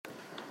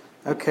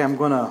Okay, I'm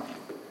going to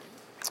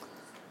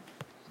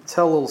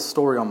tell a little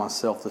story on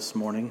myself this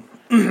morning.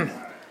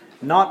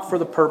 Not for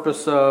the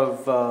purpose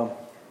of,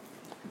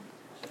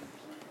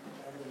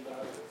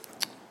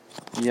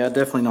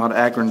 definitely not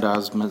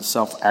aggrandizement,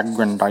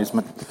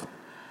 self-aggrandizement.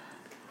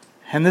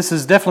 And this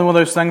is definitely one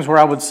of those things where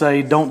I would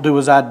say, don't do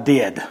as I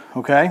did,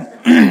 okay?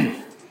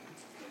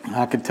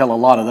 I could tell a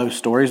lot of those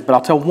stories, but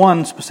I'll tell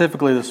one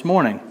specifically this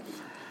morning.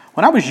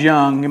 When I was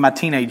young, in my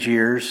teenage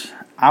years,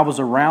 I was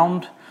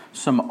around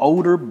some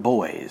older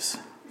boys,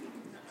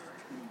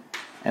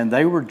 and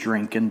they were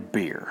drinking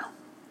beer.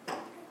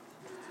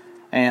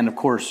 And of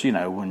course, you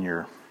know, when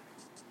you're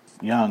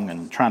young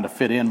and trying to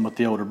fit in with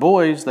the older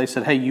boys, they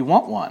said, "Hey, you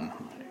want one?"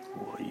 I'm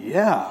like, well,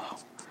 yeah.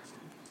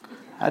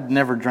 I'd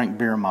never drank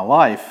beer in my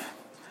life.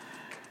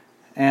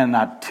 And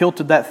I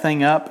tilted that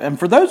thing up. And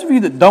for those of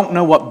you that don't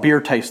know what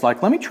beer tastes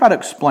like, let me try to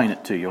explain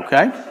it to you,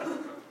 okay?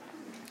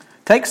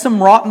 Take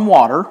some rotten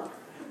water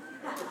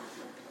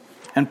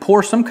and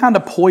pour some kind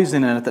of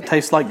poison in it that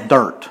tastes like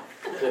dirt.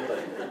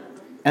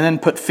 And then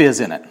put fizz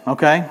in it,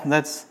 okay?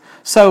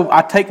 So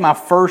I take my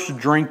first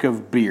drink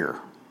of beer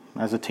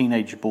as a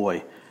teenage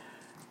boy,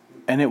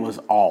 and it was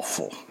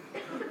awful.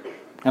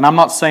 And I'm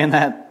not saying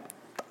that,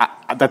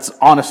 that's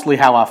honestly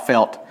how I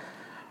felt.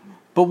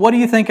 But what do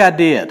you think I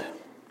did?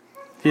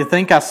 Do you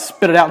think I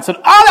spit it out and said,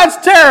 "Oh,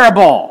 that's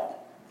terrible"?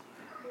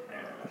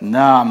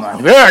 No, I'm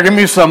like, "There, give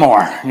me some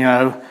more," you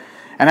know.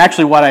 And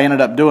actually what I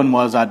ended up doing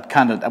was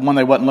when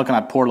they wasn't looking,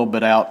 I'd pour a little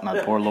bit out, and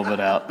I'd pour a little bit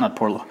out, and I'd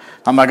pour a little.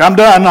 I'm like, "I'm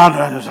done.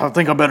 I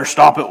think I better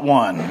stop at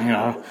one," you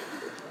know.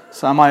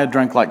 So I might have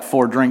drank like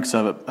 4 drinks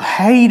of it.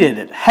 Hated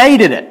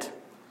it.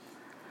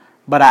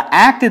 But I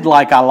acted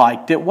like I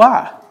liked it.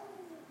 Why?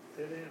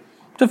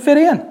 To fit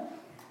in.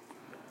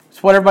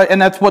 It's what everybody,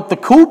 and that's what the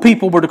cool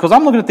people were, because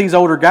I'm looking at these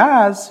older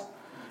guys,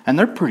 and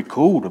they're pretty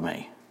cool to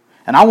me.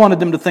 And I wanted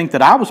them to think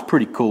that I was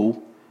pretty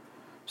cool.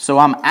 So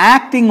I'm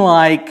acting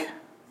like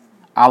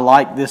I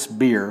like this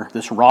beer,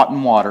 this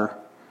rotten water,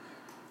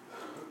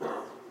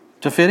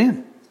 to fit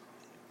in.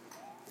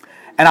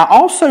 And I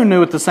also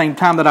knew at the same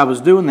time that I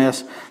was doing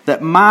this,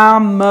 that my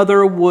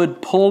mother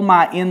would pull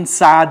my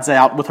insides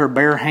out with her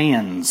bare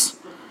hands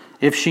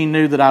if she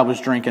knew that I was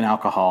drinking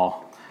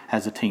alcohol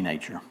as a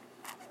teenager.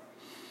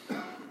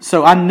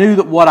 So I knew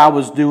that what I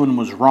was doing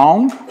was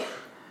wrong.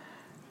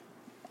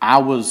 I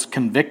was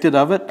convicted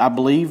of it, I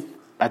believe,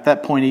 at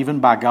that point even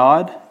by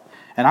God.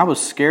 And I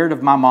was scared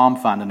of my mom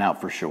finding out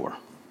for sure.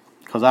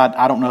 Because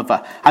I don't know if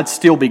I'd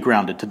still be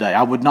grounded today.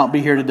 I would not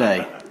be here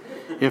today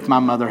if my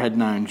mother had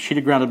known. She'd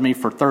have grounded me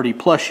for 30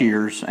 plus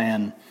years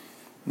and,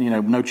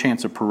 no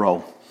chance of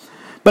parole.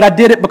 But I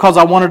did it because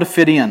I wanted to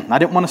fit in. I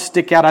didn't want to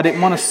stick out. I didn't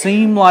want to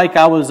seem like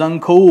I was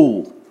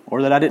uncool,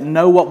 or that I didn't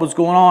know what was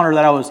going on, or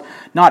that I was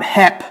not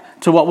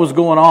hep to what was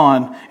going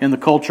on in the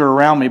culture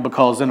around me,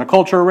 because in the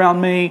culture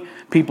around me,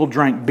 people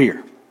drank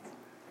beer.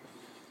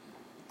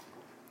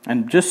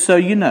 And just so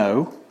you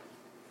know,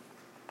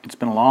 it's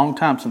been a long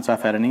time since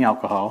I've had any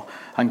alcohol.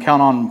 I can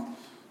count on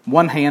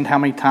one hand how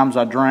many times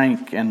I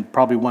drank, and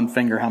probably one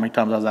finger how many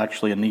times I was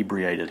actually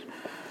inebriated.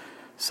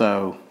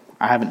 So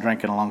I haven't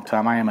drank in a long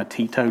time. I am a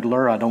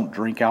teetotaler. I don't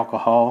drink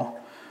alcohol.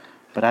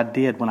 But I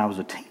did when I was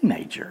a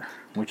teenager,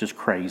 which is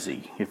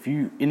crazy. If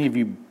any of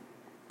you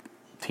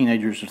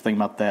teenagers are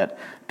thinking about that,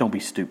 don't be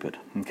stupid,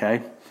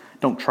 okay?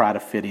 Don't try to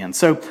fit in.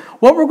 So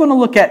what we're going to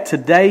look at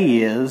today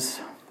is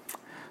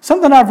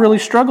something I've really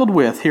struggled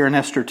with here in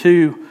Esther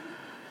 2.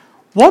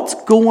 What's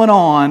going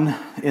on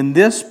in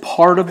this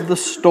part of the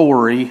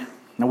story?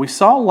 Now, we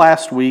saw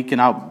last week,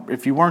 and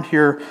if you weren't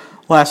here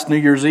last New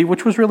Year's Eve,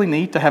 which was really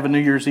neat to have a New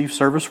Year's Eve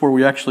service where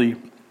we actually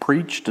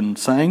preached and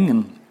sang,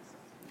 and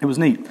it was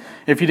neat.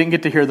 If you didn't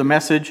get to hear the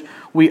message,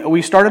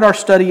 we started our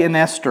study in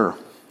Esther,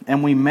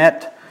 and we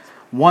met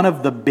one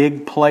of the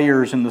big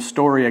players in the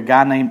story, a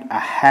guy named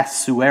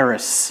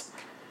Ahasuerus,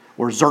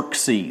 or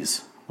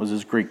Xerxes was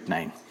his Greek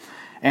name.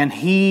 And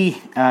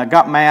he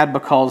got mad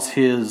because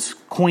his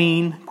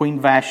Queen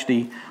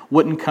Vashti,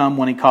 wouldn't come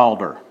when he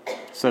called her.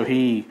 So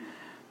he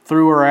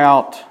threw her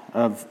out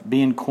of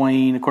being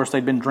queen. Of course,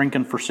 they'd been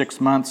drinking for 6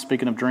 months,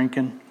 speaking of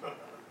drinking.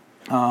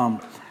 And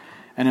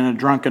in a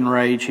drunken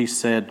rage, he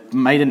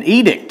made an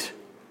edict.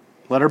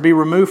 Let her be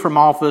removed from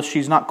office.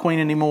 She's not queen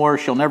anymore.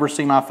 She'll never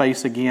see my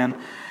face again.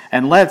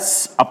 And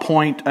let's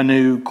appoint a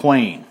new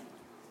queen.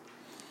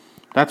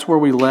 That's where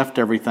we left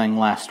everything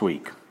last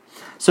week.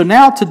 So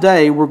now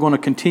today we're going to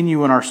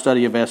continue in our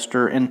study of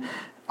Esther. And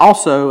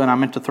also, and I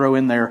meant to throw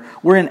in there,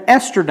 we're in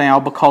Esther now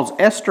because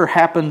Esther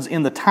happens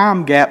in the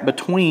time gap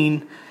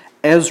between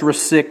Ezra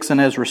 6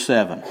 and Ezra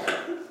 7.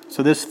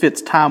 So this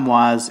fits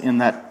time-wise in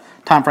that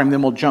time frame.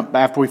 Then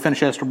after we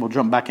finish Esther, we'll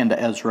jump back into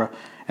Ezra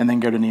and then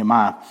go to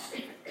Nehemiah.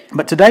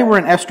 But today we're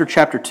in Esther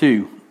chapter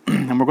 2.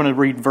 And we're going to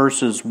read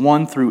verses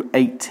 1 through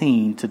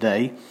 18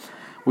 today.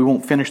 We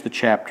won't finish the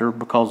chapter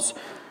because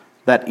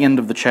that end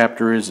of the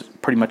chapter is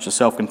pretty much a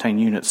self-contained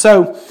unit.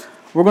 So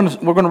we're going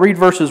to read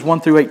verses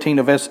 1 through 18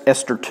 of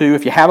Esther 2.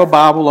 If you have a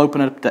Bible,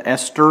 open it up to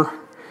Esther.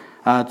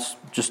 It's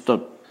just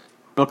a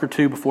book or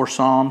two before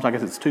Psalms. I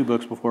guess it's 2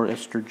 books before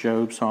Esther,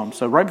 Job, Psalms.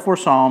 So right before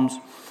Psalms.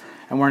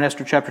 and we're in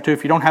Esther chapter 2.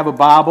 If you don't have a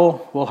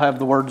Bible, we'll have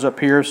the words up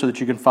here so that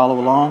you can follow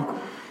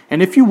along.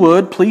 And if you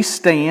would, please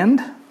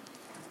stand.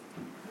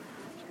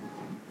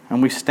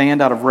 And we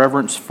stand out of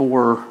reverence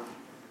for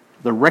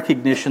the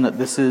recognition that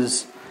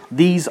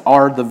these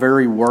are the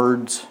very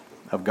words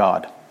of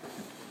God.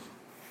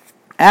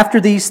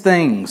 After these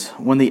things,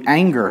 when the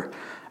anger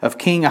of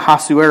King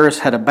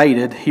Ahasuerus had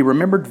abated, he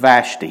remembered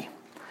Vashti,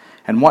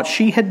 and what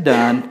she had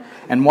done,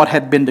 and what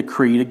had been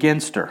decreed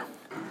against her.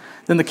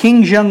 Then the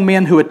king's young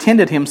men who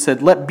attended him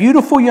said, "Let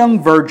beautiful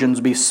young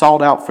virgins be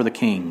sought out for the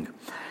king,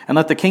 and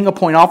let the king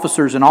appoint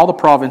officers in all the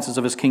provinces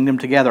of his kingdom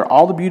to gather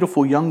all the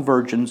beautiful young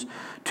virgins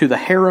to the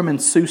harem in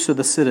Susa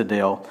the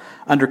citadel,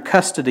 under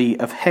custody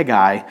of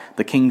Hegai,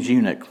 the king's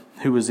eunuch,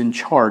 who was in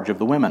charge of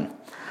the women.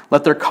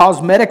 Let their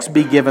cosmetics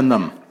be given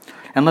them,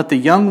 and let the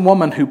young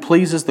woman who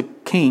pleases the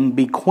king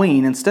be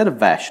queen instead of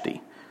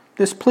Vashti."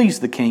 This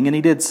pleased the king, and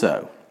he did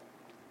so.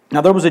 Now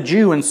there was a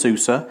Jew in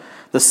Susa,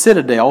 the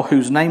citadel,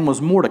 whose name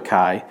was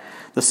Mordecai,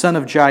 the son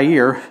of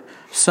Jair,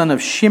 son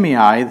of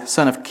Shimei,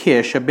 son of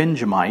Kish, a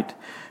Benjamite,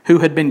 who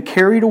had been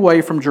carried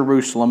away from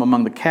Jerusalem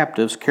among the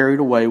captives, carried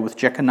away with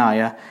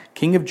Jeconiah,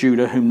 king of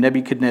Judah, whom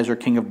Nebuchadnezzar,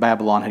 king of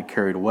Babylon, had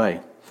carried away.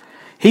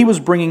 He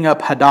was bringing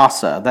up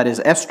Hadassah, that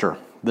is Esther,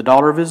 the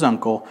daughter of his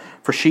uncle,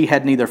 for she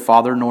had neither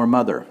father nor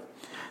mother.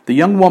 The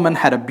young woman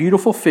had a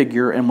beautiful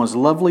figure and was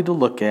lovely to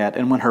look at,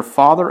 and when her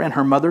father and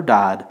her mother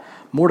died,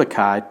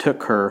 Mordecai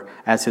took her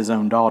as his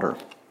own daughter.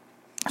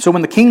 So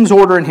when the king's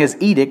order and his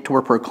edict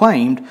were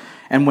proclaimed,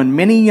 and when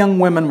many young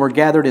women were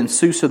gathered in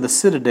Susa the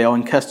citadel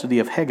in custody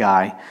of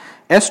Hegai,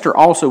 Esther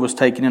also was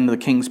taken into the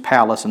king's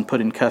palace and put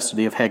in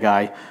custody of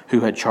Hegai, who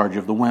had charge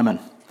of the women.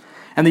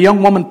 And the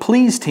young woman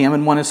pleased him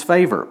and won his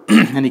favor,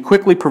 and he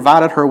quickly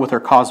provided her with her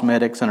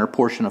cosmetics and her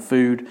portion of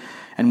food,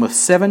 and with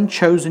 7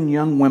 chosen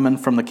young women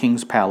from the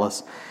king's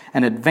palace,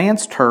 and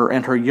advanced her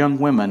and her young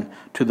women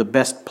to the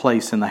best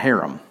place in the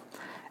harem.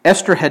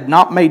 Esther had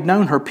not made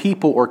known her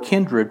people or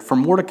kindred, for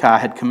Mordecai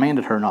had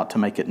commanded her not to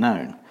make it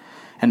known.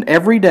 And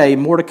every day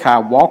Mordecai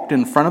walked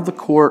in front of the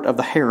court of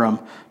the harem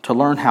to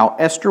learn how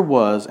Esther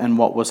was and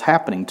what was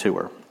happening to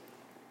her.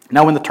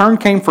 Now when the turn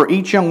came for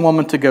each young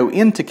woman to go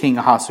into King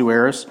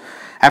Ahasuerus,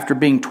 after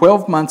being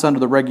 12 months under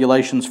the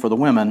regulations for the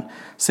women,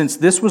 since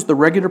this was the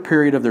regular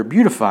period of their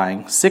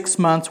beautifying, 6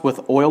 months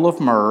with oil of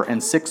myrrh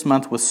and 6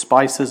 months with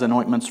spices and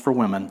ointments for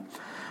women,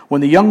 when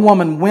the young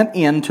woman went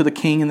in to the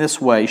king in this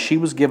way, she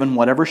was given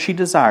whatever she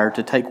desired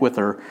to take with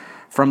her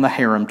from the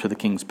harem to the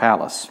king's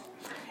palace.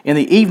 In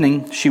the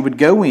evening she would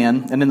go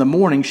in, and in the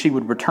morning she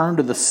would return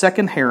to the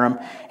second harem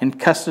in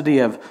custody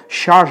of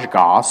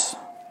Shaashgaz,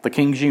 the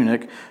king's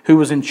eunuch, who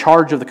was in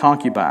charge of the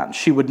concubines.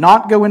 She would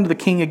not go into the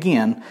king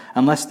again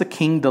unless the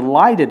king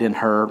delighted in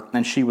her,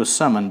 and she was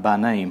summoned by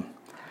name.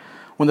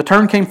 When the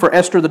turn came for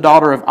Esther, the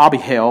daughter of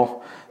Abihail,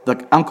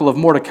 the uncle of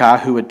Mordecai,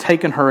 who had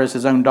taken her as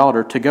his own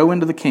daughter, to go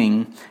into the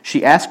king,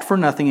 she asked for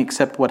nothing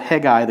except what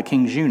Hegai, the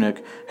king's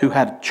eunuch, who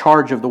had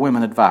charge of the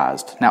women,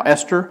 advised. Now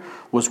Esther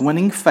was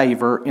winning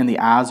favor in the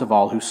eyes of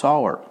all who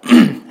saw her.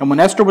 And when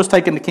Esther was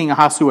taken to King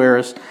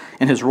Ahasuerus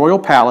in his royal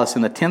palace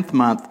in the 10th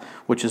month,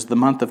 which is the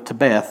month of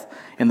Tebeth,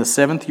 in the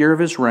 7th year of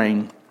his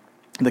reign,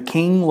 the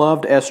king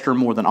loved Esther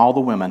more than all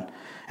the women,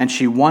 and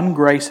she won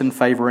grace and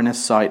favor in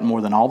his sight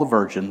more than all the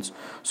virgins,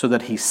 so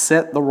that he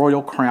set the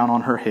royal crown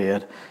on her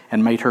head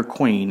and made her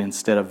queen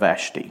instead of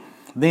Vashti.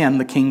 Then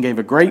the king gave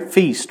a great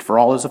feast for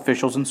all his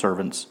officials and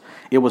servants.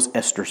 It was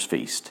Esther's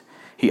feast.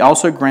 He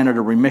also granted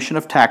a remission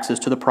of taxes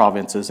to the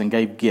provinces and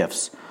gave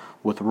gifts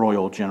with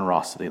royal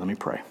generosity. Let me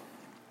pray.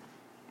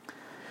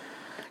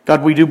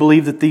 God, we do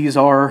believe that these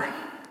are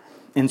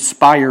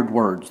inspired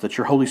words, that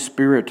your Holy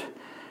Spirit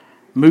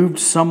moved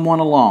someone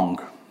along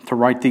to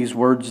write these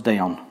words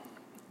down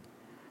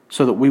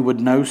so that we would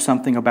know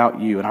something about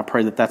you. And I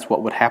pray that that's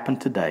what would happen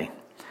today.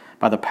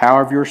 By the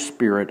power of your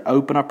Spirit,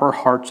 open up our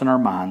hearts and our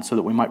minds so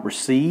that we might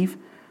receive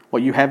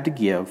what you have to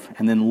give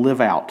and then live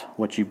out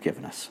what you've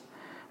given us.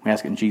 We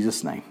ask it in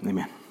Jesus' name.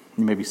 Amen.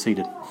 You may be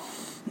seated.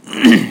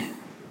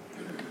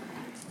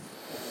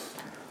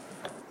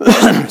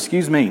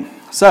 Excuse me.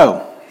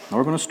 So,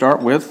 we're going to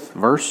start with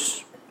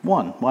verse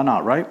 1. Why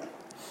not, right?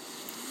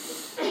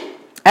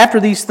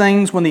 After these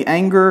things, when the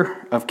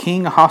anger of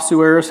King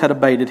Ahasuerus had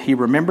abated, he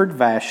remembered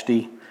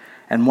Vashti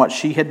and what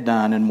she had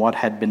done and what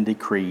had been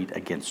decreed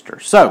against her.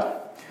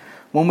 So,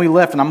 when we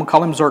left, and I'm going to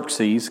call him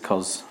Xerxes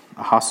because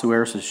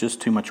Ahasuerus is just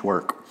too much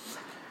work.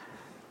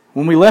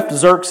 When we left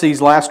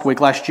Xerxes last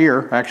year,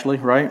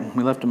 right?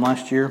 We left him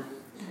last year.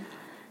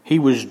 He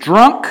was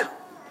drunk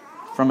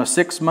from a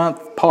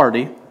 6-month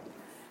party,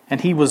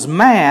 and he was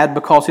mad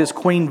because his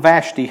queen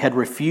Vashti had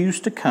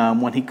refused to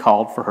come when he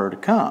called for her to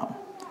come.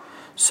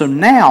 So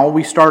now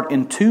we start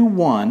in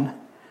 2:1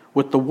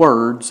 with the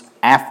words,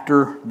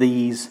 after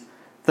these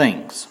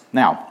things.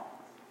 Now,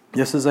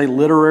 this is a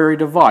literary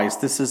device.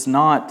 This is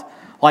not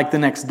like the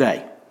next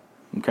day.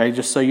 Okay,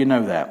 just so you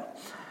know that.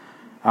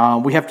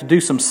 We have to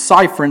do some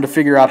ciphering to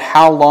figure out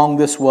how long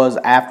this was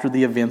after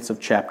the events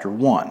of chapter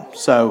 1.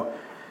 So,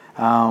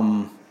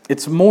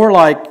 it's more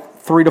like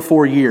 3 to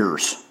 4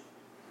 years.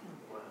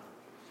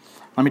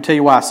 Let me tell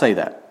you why I say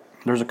that.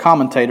 There's a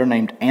commentator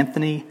named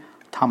Anthony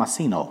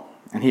Tomasino,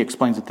 and he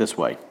explains it this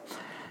way.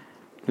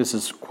 This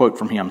is a quote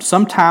from him.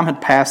 "Some time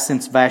had passed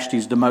since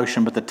Vashti's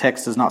demotion, but the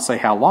text does not say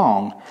how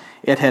long.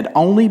 It had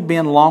only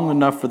been long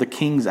enough for the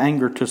king's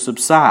anger to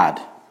subside,"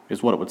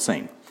 is what it would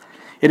seem.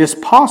 "It is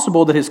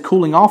possible that his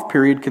cooling off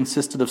period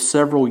consisted of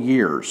several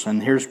years."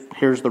 And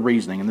here's the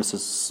reasoning, and this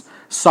is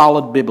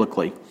solid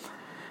biblically.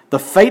 "The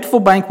fateful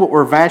banquet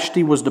where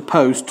Vashti was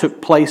deposed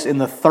took place in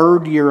the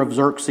 3rd year of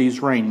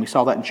Xerxes' reign." We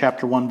saw that in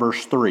chapter 1,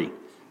 verse 3.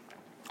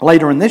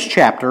 Later in this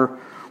chapter,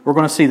 we're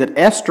going to see that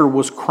Esther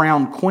was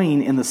crowned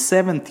queen in the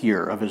 7th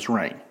year of his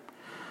reign.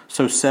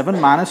 So 7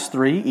 minus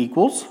 3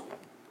 equals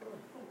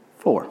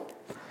 4.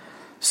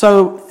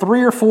 So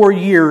 3 or 4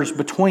 years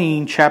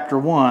between chapter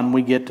 1,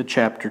 we get to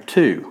chapter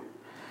 2.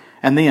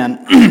 And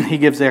then he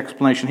gives the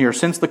explanation here.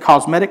 "Since the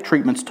cosmetic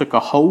treatments took a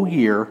whole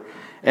year,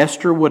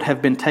 Esther would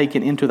have been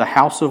taken into the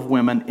house of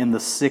women in the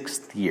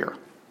 6th year."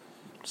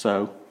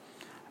 So,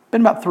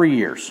 been about 3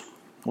 years.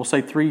 We'll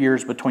say 3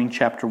 years between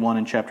chapter 1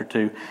 and chapter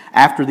 2.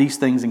 After these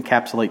things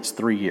encapsulates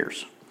 3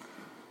 years.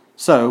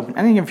 So,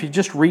 I think if you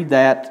just read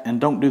that and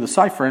don't do the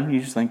ciphering,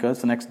 you just think, oh,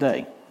 it's the next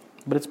day.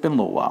 But it's been a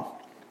little while.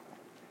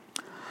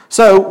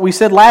 So, we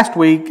said last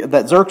week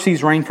that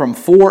Xerxes reigned from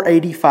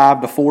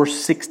 485 to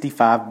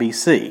 465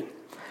 BC.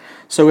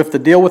 So, if the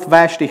deal with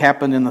Vashti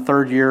happened in the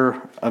 3rd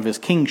year of his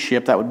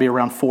kingship, that would be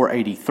around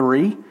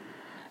 483.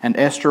 And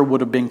Esther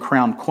would have been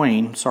crowned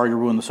queen. Sorry to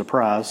ruin the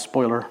surprise.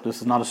 Spoiler,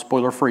 this is not a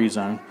spoiler-free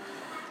zone.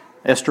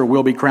 Esther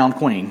will be crowned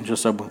queen,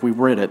 just so we've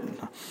read it.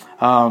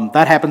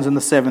 That happens in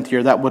the 7th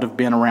year. That would have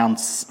been around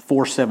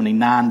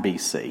 479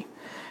 BC.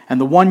 And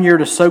the 1 year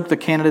to soak the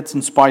candidates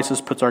in spices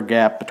puts our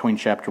gap between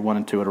chapter 1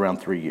 and 2 at around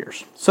 3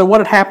 years. So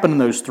what had happened in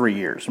those 3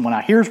 years? And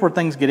here's where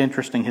things get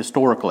interesting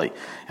historically,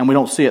 and we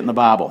don't see it in the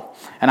Bible.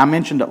 And I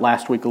mentioned it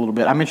last week a little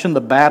bit. I mentioned the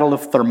Battle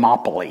of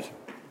Thermopylae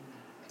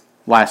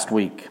last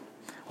week.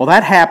 Well,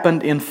 that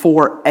happened in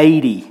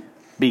 480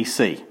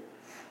 BC.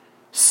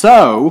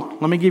 So,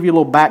 let me give you a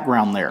little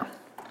background there.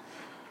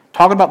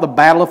 Talking about the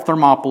Battle of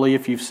Thermopylae,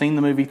 if you've seen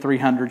the movie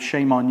 300,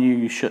 shame on you,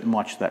 you shouldn't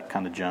watch that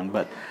kind of junk,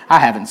 but I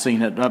haven't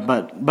seen it.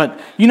 But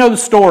you know the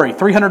story,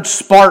 300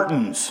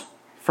 Spartans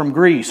from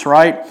Greece,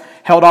 right?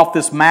 Held off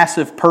this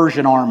massive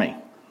Persian army,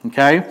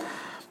 okay?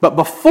 But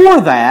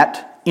before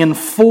that, in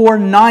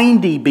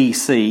 490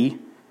 BC,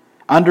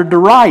 under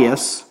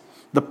Darius,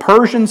 the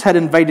Persians had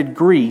invaded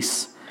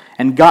Greece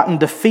and gotten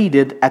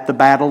defeated at the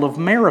Battle of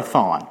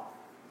Marathon.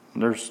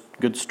 There's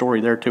a good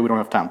story there too, we don't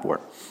have time for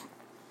it.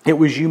 It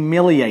was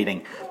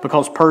humiliating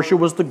because Persia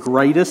was the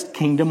greatest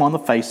kingdom on the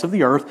face of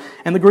the earth,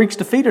 and the Greeks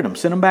defeated them,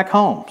 sent them back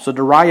home. So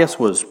Darius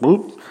was,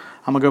 whoop,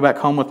 I'm going to go back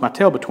home with my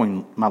tail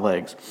between my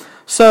legs.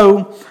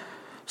 So,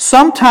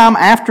 sometime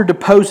after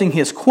deposing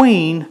his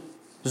queen,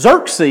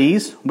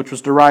 Xerxes, which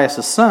was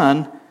Darius'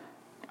 son,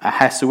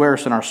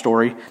 Ahasuerus in our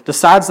story,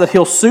 decides that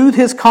he'll soothe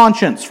his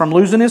conscience from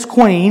losing his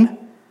queen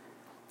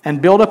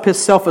and build up his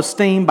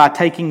self-esteem by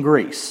taking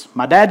Greece.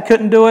 My dad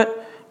couldn't do it,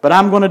 but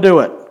I'm going to do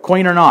it,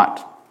 queen or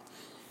not.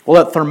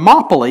 Well, at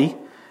Thermopylae,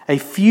 a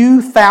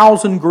few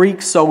thousand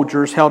Greek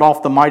soldiers held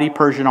off the mighty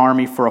Persian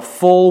army for a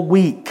full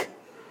week,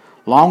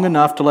 long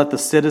enough to let the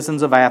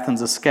citizens of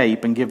Athens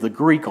escape and give the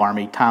Greek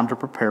army time to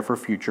prepare for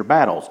future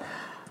battles.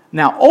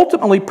 Now,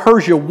 ultimately,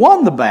 Persia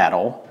won the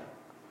battle,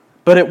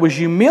 but it was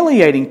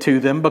humiliating to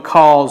them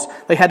because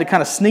they had to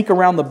kind of sneak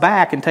around the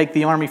back and take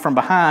the army from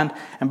behind,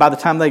 and by the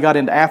time they got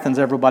into Athens,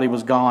 everybody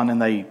was gone, and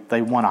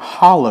they won a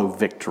hollow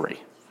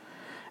victory.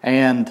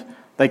 And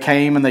they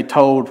came and they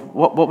told,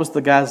 what was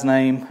the guy's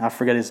name? I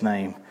forget his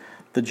name.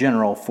 The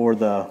general for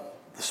the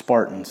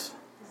Spartans.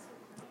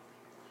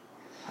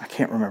 I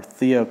can't remember.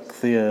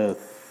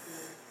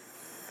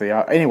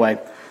 Anyway,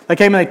 they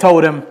came and they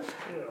told him,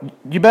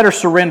 you better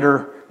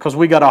surrender because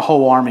we got a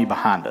whole army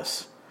behind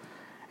us.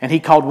 And he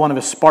called one of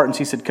his Spartans.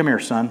 He said, come here,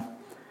 son.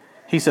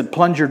 He said,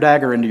 plunge your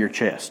dagger into your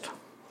chest.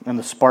 And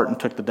the Spartan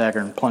took the dagger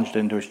and plunged it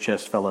into his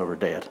chest, fell over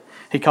dead.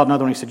 He called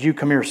another one. He said, you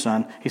come here,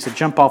 son. He said,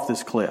 jump off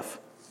this cliff.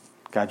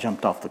 Guy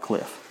jumped off the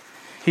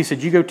cliff. He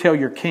said, you go tell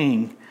your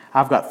king,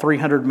 I've got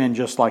 300 men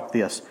just like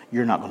this.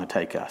 You're not going to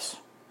take us.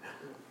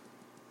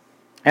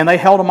 And they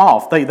held them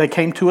off. They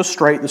came to a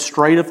strait, the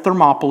Strait of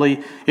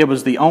Thermopylae. It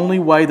was the only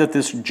way that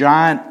this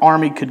giant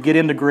army could get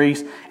into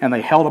Greece, and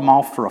they held them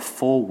off for a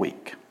full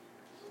week.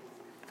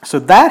 So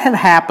that had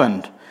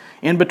happened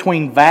in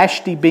between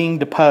Vashti being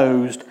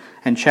deposed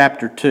and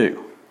chapter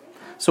 2.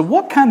 So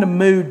what kind of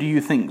mood do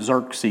you think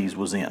Xerxes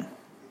was in?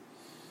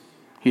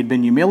 He had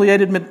been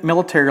humiliated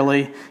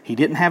militarily. He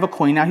didn't have a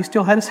queen. Now, he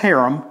still had his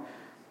harem,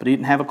 but he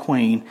didn't have a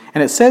queen.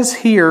 And it says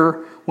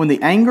here, when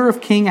the anger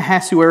of King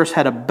Ahasuerus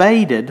had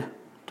abated,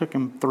 took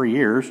him 3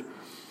 years,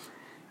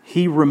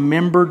 he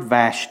remembered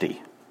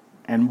Vashti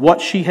and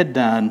what she had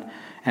done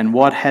and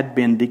what had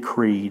been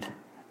decreed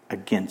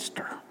against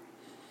her.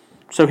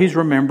 So he's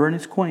remembering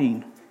his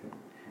queen.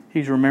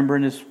 He's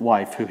remembering his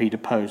wife who he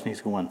deposed, and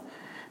he's going,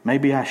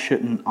 maybe I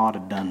ought to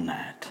have done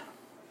that.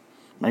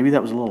 Maybe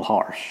that was a little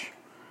harsh.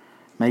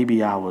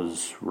 Maybe I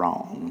was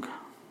wrong.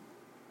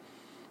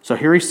 So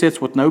here he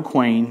sits with no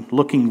queen,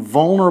 looking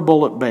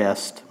vulnerable at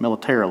best,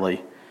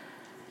 militarily.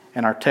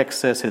 And our text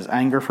says his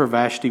anger for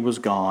Vashti was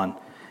gone,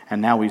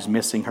 and now he's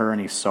missing her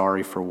and he's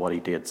sorry for what he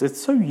did.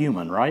 It's so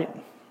human, right?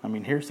 I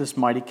mean, here's this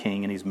mighty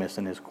king and he's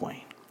missing his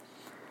queen.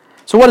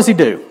 So what does he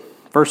do?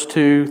 Verse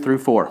 2 through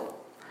 4.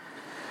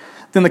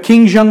 Then the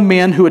king's young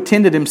men who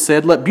attended him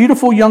said, "Let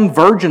beautiful young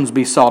virgins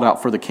be sought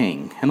out for the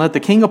king, and let the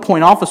king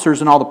appoint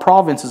officers in all the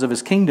provinces of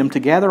his kingdom to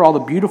gather all the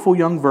beautiful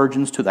young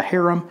virgins to the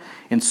harem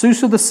in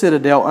Susa the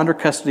citadel under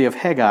custody of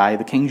Hegai,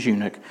 the king's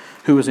eunuch,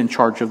 who is in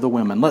charge of the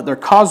women. Let their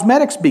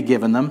cosmetics be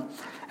given them,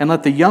 and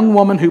let the young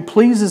woman who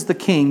pleases the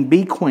king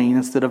be queen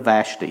instead of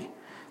Vashti."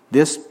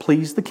 This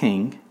pleased the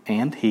king,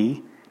 and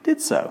he did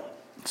so.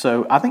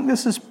 So I think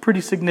this is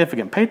pretty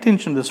significant. Pay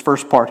attention to this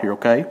first part here,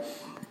 okay?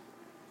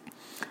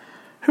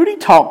 Who did he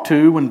talk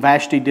to when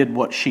Vashti did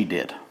what she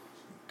did?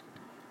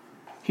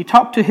 He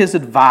talked to his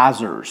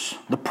advisors,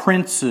 the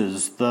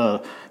princes,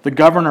 the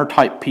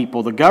governor-type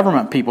people, the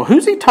government people.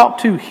 Who's he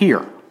talked to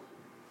here?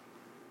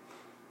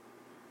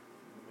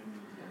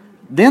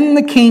 Then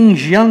the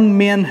king's young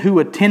men who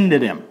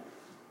attended him.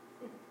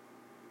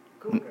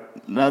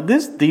 Now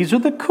these are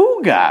the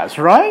cool guys,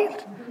 right?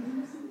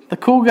 The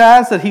cool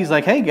guys that he's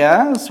like, "Hey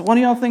guys, what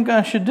do y'all think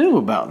I should do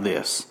about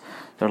this?"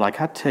 They're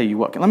like, "I tell you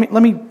what,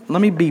 let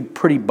me be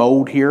pretty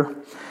bold here.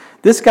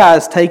 This guy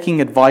is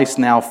taking advice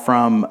now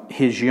from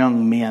his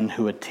young men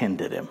who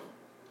attended him."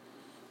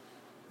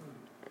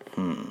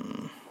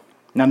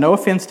 Now, no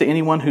offense to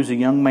anyone who's a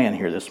young man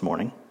here this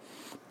morning,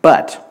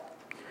 but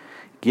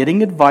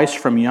getting advice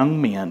from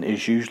young men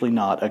is usually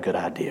not a good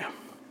idea.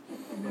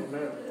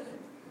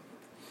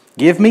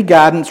 Give me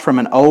guidance from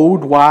an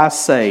old, wise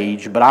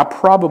sage, but I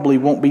probably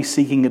won't be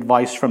seeking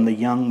advice from the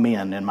young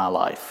men in my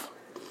life.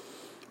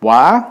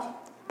 Why?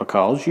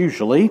 Because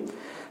usually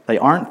they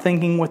aren't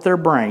thinking with their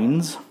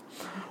brains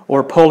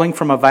or pulling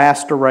from a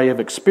vast array of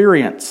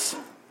experience.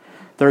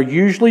 They're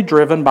usually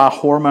driven by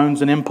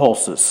hormones and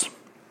impulses.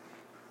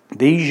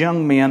 These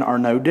young men are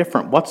no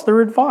different. What's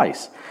their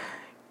advice?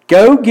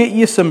 Go get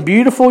you some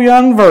beautiful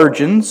young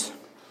virgins,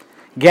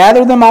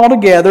 gather them all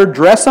together,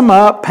 dress them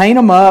up, paint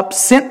them up,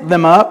 scent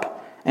them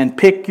up, and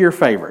pick your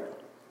favorite.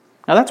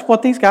 Now that's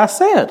what these guys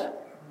said.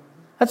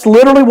 That's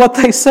literally what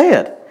they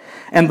said.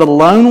 And the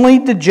lonely,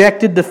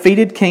 dejected,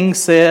 defeated king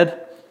said,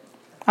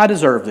 "I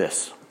deserve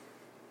this.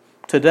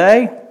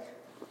 Today,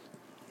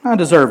 I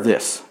deserve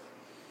this."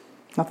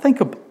 Now think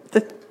of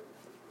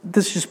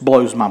this, just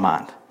blows my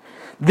mind.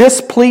 This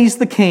pleased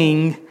the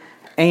king,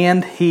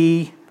 and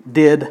he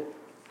did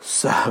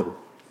so.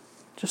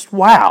 Just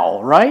wow,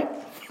 right?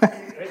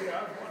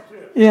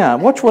 Yeah,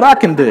 watch what I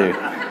can do.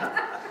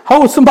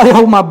 Somebody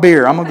hold my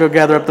beer. I'm going to go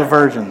gather up the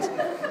virgins.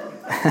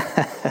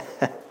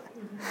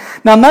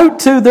 Now note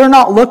too, they're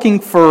not looking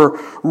for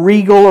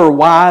regal or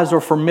wise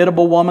or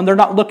formidable woman. They're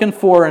not looking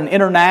for an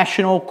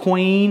international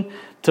queen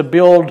to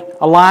build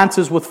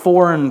alliances with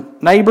foreign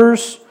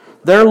neighbors.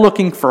 They're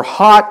looking for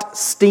hot,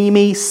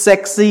 steamy,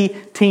 sexy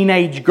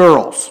teenage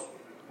girls.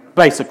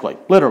 Basically,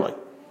 literally.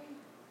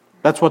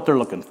 That's what they're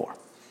looking for.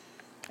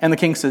 And the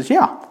king says,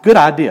 "Yeah, good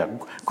idea.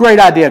 Great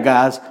idea,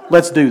 guys.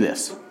 Let's do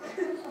this."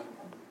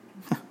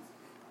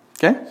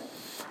 Okay?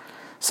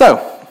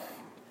 So,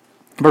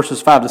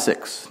 verses 5 to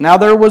 6. Now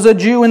there was a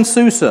Jew in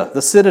Susa,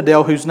 the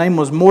citadel, whose name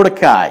was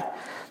Mordecai,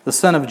 the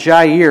son of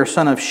Jair,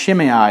 son of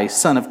Shimei,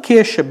 son of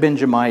Kish, a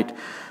Benjamite,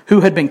 who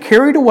had been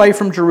carried away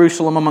from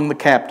Jerusalem among the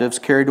captives,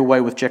 carried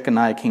away with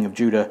Jeconiah, king of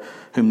Judah,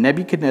 whom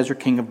Nebuchadnezzar,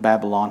 king of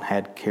Babylon,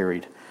 had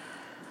carried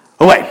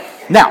away.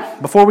 Now,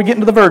 before we get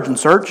into the virgin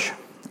search,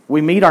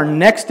 we meet our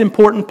next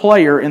important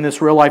player in this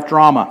real-life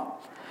drama.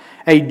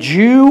 A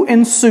Jew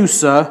in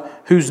Susa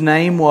whose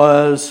name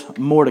was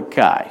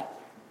Mordecai.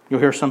 You'll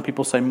hear some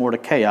people say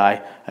Mordecai.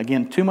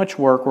 Again, too much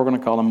work. We're going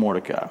to call him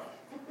Mordecai.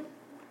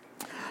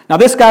 Now,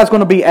 this guy's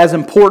going to be as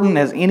important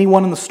as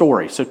anyone in the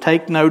story, so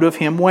take note of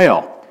him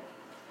well.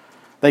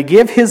 They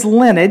give his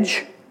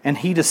lineage, and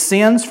he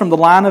descends from the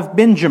line of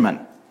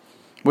Benjamin,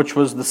 which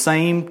was the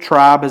same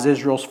tribe as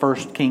Israel's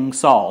first king,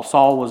 Saul.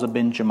 Saul was a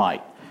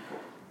Benjamite.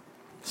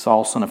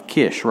 Saul, son of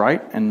Kish,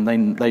 right? And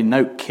they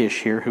note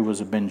Kish here, who was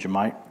a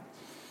Benjamite.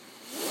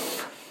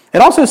 It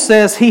also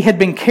says he had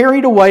been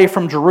carried away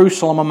from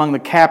Jerusalem among the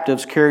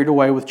captives, carried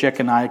away with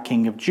Jeconiah,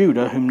 king of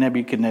Judah, whom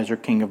Nebuchadnezzar,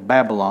 king of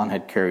Babylon,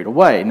 had carried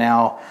away.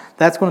 Now,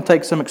 that's going to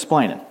take some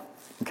explaining.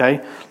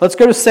 Okay? Let's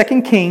go to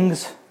 2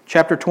 Kings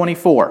chapter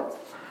 24,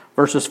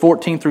 verses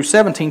 14 through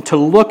 17, to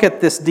look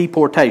at this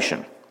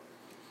deportation.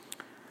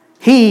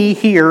 He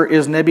here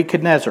is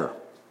Nebuchadnezzar,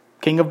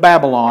 king of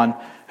Babylon,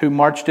 who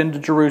marched into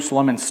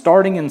Jerusalem and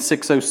starting in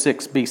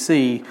 606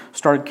 BC,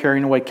 started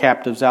carrying away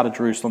captives out of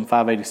Jerusalem.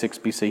 586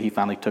 BC, he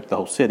finally took the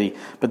whole city.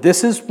 But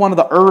this is one of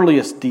the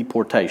earliest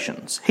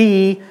deportations.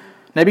 He,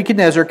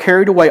 Nebuchadnezzar,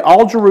 carried away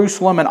all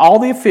Jerusalem and all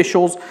the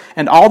officials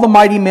and all the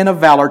mighty men of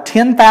valor,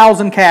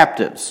 10,000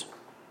 captives,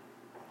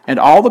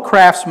 and all the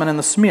craftsmen and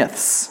the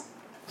smiths.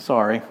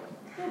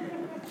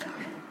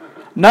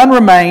 None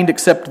remained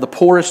except the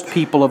poorest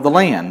people of the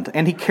land.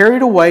 And he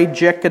carried away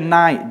Jehoiakim,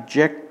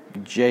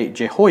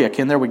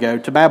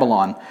 to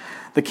Babylon.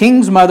 The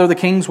king's mother, the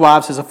king's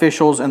wives, his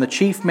officials, and the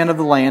chief men of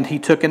the land he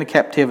took into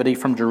captivity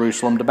from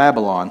Jerusalem to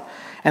Babylon.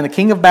 And the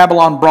king of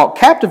Babylon brought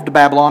captive to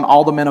Babylon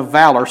all the men of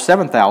valor,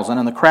 7,000,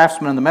 and the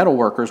craftsmen and the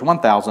metalworkers,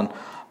 1,000,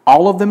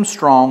 all of them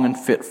strong and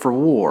fit for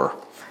war.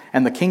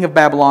 And the king of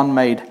Babylon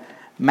made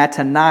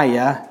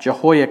Mattaniah,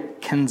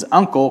 Jehoiakim's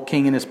uncle,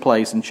 king in his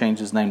place, and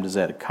changed his name to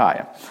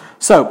Zedekiah.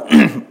 So,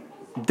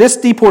 this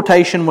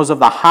deportation was of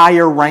the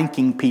higher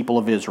ranking people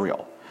of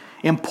Israel.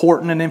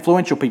 Important and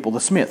influential people,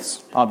 the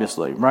Smiths,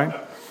 obviously, right?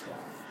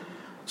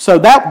 So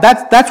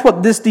that's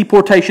what this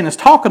deportation is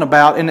talking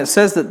about, and it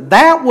says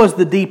that was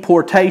the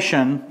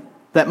deportation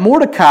that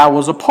Mordecai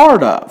was a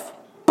part of.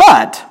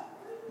 But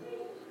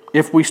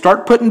if we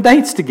start putting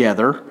dates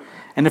together,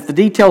 and if the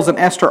details in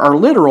Esther are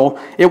literal,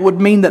 it would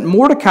mean that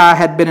Mordecai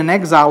had been in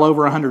exile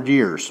over 100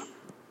 years.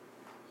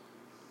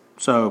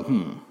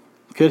 So,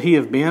 could he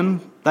have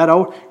been that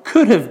old?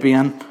 Could have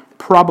been,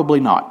 probably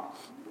not.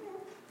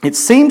 It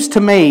seems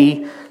to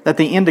me that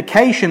the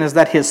indication is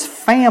that his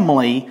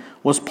family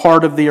was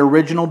part of the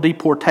original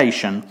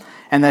deportation,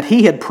 and that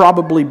he had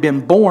probably been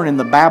born in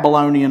the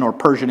Babylonian or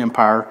Persian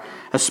Empire,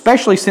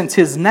 especially since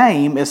his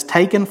name is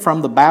taken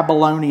from the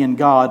Babylonian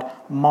god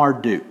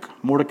Marduk.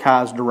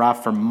 Mordecai is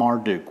derived from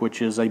Marduk,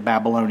 which is a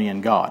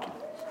Babylonian god.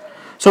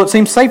 So it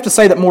seems safe to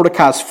say that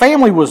Mordecai's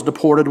family was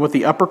deported with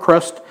the upper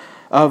crust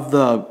of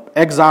the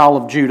exile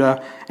of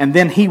Judah, and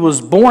then he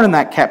was born in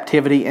that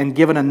captivity and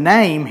given a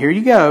name, here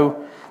you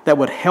go, that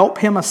would help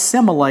him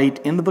assimilate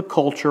into the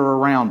culture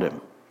around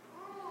him.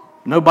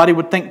 Nobody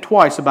would think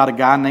twice about a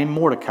guy named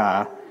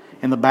Mordecai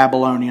in the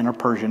Babylonian or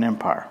Persian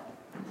Empire.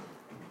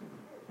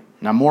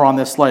 Now, more on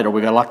this later.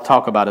 We've got a lot to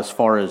talk about as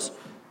far as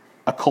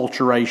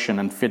acculturation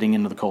and fitting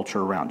into the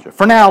culture around you.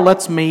 For now,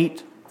 let's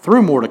meet,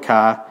 through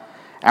Mordecai,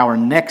 our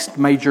next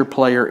major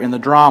player in the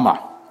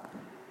drama.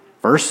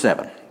 Verse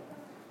 7.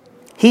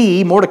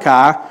 He,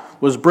 Mordecai,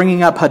 was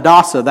bringing up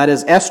Hadassah, that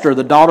is Esther,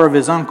 the daughter of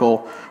his uncle,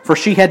 for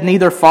she had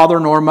neither father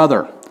nor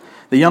mother.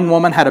 The young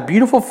woman had a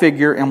beautiful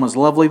figure and was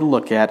lovely to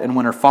look at, and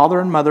when her father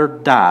and mother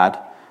died,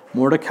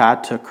 Mordecai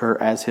took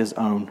her as his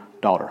own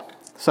daughter.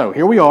 So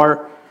here we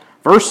are,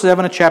 verse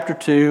 7 of chapter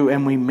 2,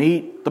 and we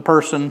meet the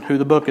person who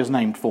the book is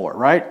named for,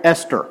 right?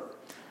 Esther.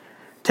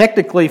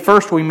 Technically,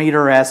 first we meet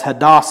her as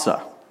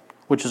Hadassah,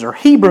 which is her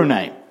Hebrew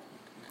name.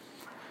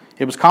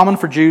 It was common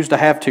for Jews to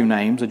have two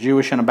names, a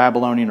Jewish and a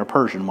Babylonian or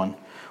Persian one.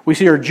 We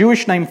see her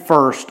Jewish name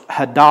first,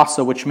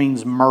 Hadassah, which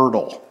means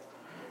myrtle.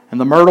 And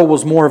the myrtle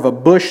was more of a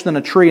bush than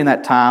a tree in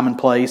that time and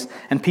place,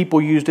 and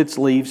people used its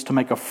leaves to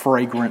make a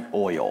fragrant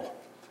oil.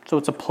 So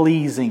it's a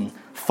pleasing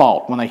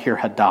thought when they hear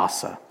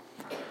Hadassah.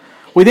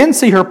 We then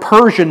see her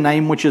Persian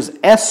name, which is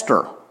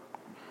Esther.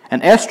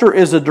 And Esther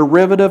is a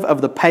derivative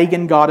of the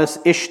pagan goddess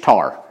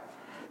Ishtar,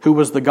 who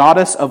was the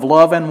goddess of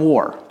love and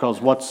war.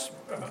 Because what's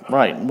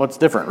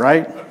different,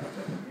 right?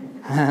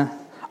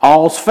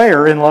 All's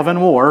fair in love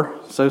and war,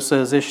 so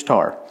says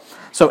Ishtar.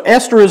 So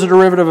Esther is a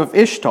derivative of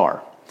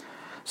Ishtar.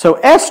 So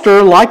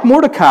Esther, like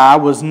Mordecai,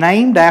 was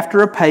named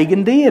after a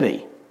pagan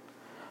deity,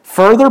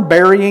 further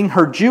burying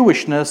her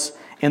Jewishness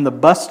in the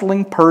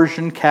bustling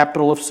Persian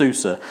capital of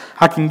Susa.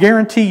 I can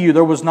guarantee you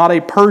there was not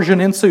a Persian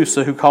in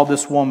Susa who called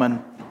this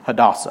woman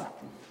Hadassah.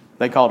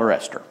 They called her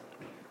Esther.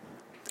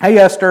 Hey,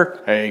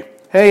 Esther. Hey.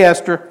 Hey,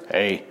 Esther.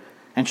 Hey.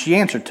 And she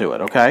answered to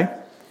it, okay?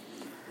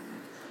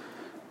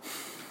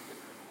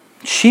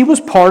 She was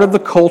part of the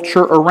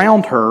culture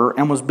around her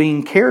and was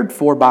being cared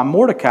for by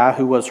Mordecai,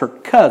 who was her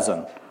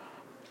cousin.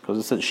 Because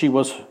it said she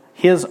was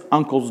his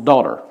uncle's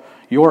daughter.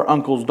 Your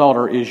uncle's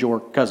daughter is your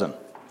cousin.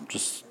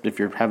 Just if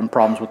you're having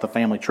problems with the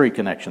family tree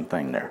connection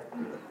thing there.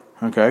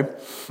 Okay?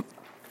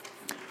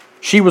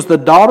 She was the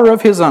daughter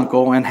of his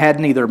uncle and had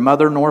neither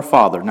mother nor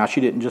father. Now, she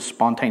didn't just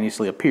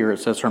spontaneously appear. It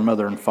says her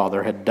mother and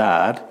father had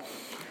died.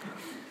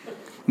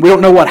 We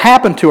don't know what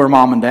happened to her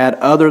mom and dad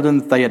other than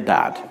that they had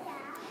died.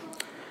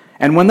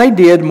 And when they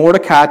did,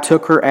 Mordecai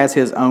took her as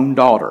his own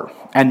daughter.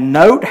 And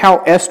note how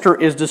Esther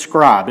is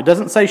described. It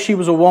doesn't say she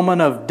was a woman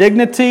of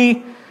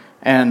dignity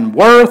and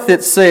worth.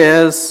 It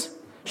says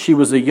she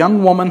was a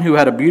young woman who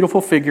had a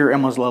beautiful figure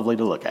and was lovely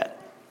to look at.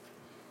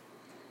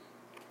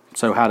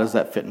 So how does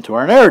that fit into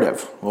our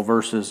narrative? Well,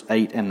 verses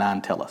 8 and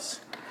 9 tell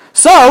us.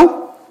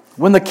 So,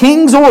 when the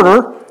king's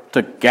order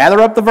to gather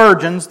up the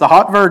virgins, the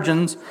hot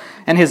virgins,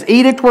 and his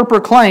edict were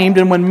proclaimed,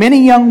 and when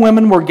many young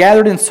women were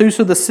gathered in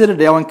Susa the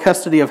citadel in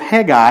custody of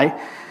Hegai,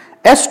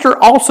 Esther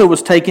also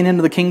was taken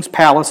into the king's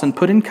palace and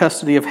put in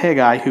custody of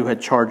Hegai, who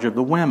had charge of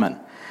the women.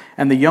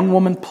 And the young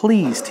woman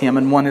pleased him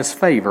and won his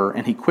favor,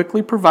 and he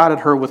quickly provided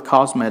her with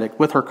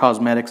her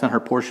cosmetics and her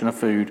portion of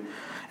food,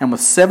 and with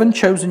 7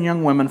 chosen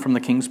young women from the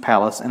king's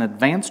palace, and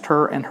advanced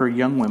her and her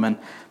young women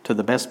to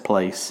the best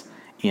place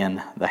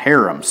in the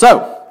harem.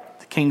 So,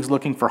 the king's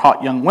looking for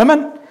hot young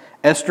women.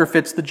 Esther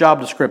fits the job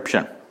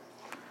description.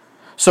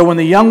 So when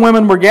the young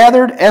women were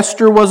gathered,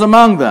 Esther was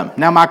among them.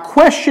 Now my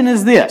question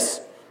is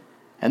this,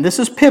 and this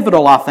is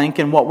pivotal, I think,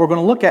 in what we're going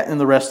to look at in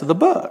the rest of the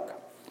book.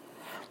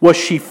 Was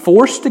she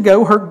forced to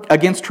go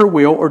against her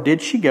will, or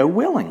did she go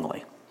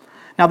willingly?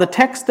 Now the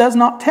text does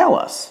not tell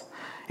us.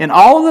 In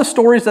all of the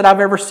stories that I've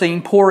ever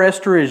seen, poor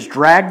Esther is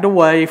dragged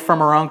away from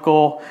her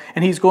uncle,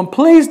 and he's going,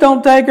 please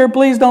don't take her,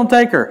 please don't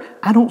take her.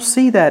 I don't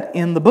see that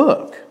in the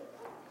book.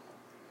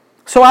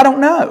 So I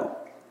don't know.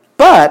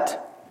 But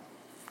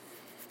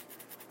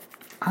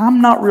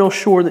I'm not real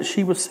sure that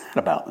she was sad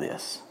about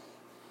this.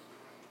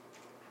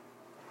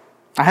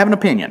 I have an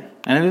opinion,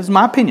 and it is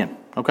my opinion,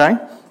 okay?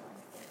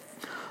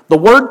 The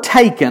word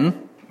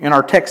taken in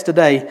our text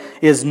today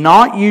is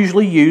not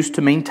usually used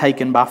to mean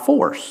taken by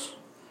force.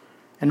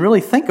 And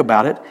really think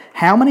about it,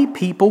 how many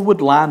people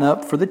would line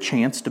up for the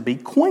chance to be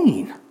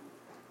queen?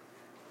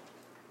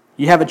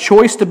 You have a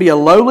choice to be a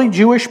lowly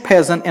Jewish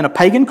peasant in a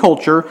pagan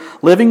culture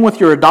living with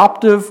your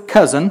adoptive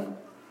cousin,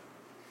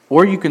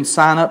 or you can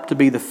sign up to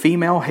be the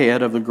female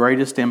head of the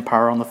greatest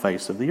empire on the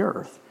face of the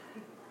earth.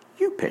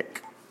 You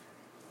pick.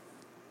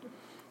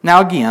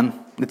 Now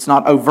again, it's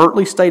not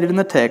overtly stated in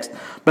the text,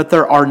 but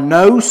there are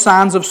no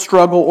signs of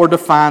struggle or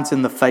defiance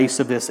in the face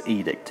of this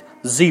edict.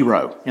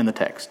 0 in the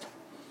text.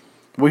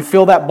 We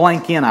fill that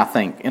blank in, I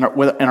think, in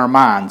our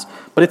minds,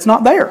 but it's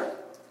not there.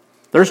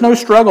 There's no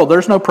struggle,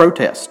 there's no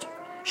protest.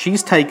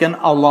 She's taken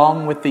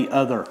along with the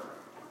other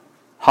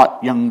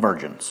hot young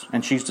virgins,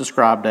 and she's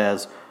described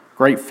as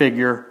great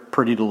figure,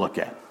 pretty to look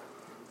at.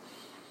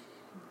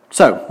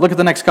 So, look at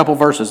the next couple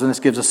verses, and this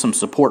gives us some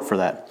support for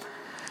that.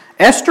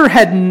 Esther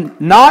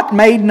had not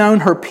made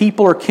known her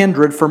people or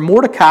kindred, for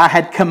Mordecai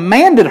had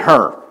commanded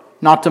her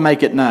not to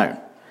make it known.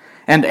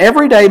 And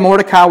every day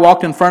Mordecai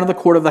walked in front of the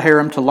court of the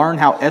harem to learn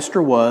how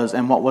Esther was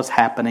and what was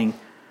happening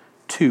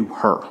to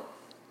her.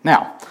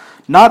 Now,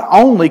 not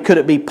only could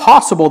it be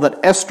possible that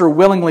Esther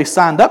willingly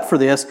signed up for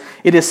this,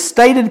 it is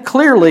stated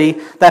clearly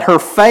that her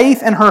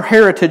faith and her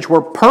heritage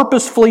were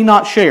purposefully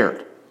not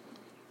shared.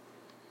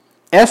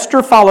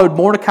 Esther followed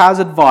Mordecai's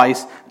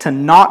advice to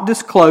not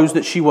disclose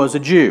that she was a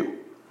Jew.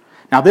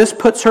 Now, this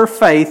puts her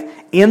faith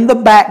in the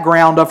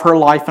background of her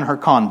life and her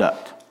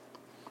conduct.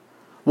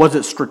 Was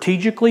it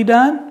strategically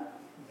done?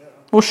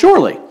 Well,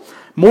 surely.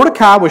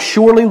 Mordecai was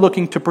surely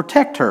looking to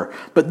protect her.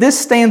 But this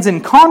stands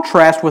in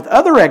contrast with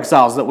other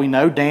exiles that we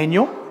know.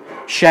 Daniel,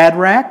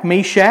 Shadrach,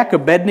 Meshach,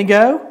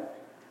 Abednego.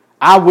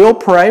 I will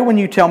pray when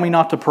you tell me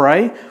not to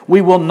pray.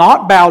 We will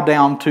not bow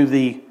down to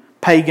the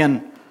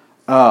pagan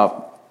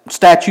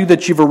statue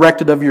that you've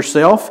erected of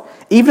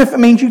yourself, even if it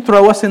means you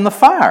throw us in the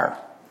fire.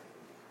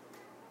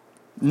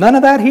 None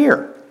of that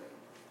here.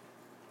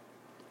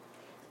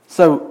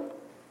 So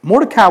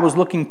Mordecai was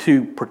looking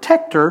to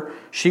protect her.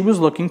 She was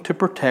looking to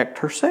protect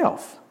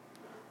herself.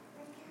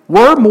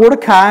 Were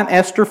Mordecai and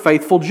Esther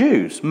faithful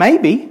Jews?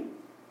 Maybe.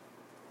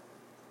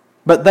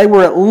 But they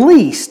were at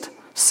least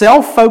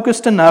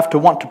self-focused enough to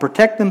want to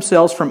protect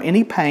themselves from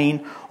any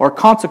pain or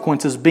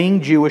consequences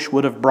being Jewish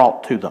would have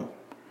brought to them.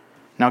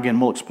 Now again,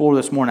 we'll explore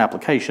this more in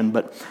application.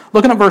 But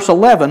looking at verse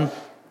 11...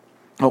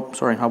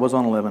 I was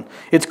on 11.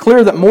 It's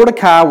clear that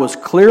Mordecai was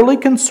clearly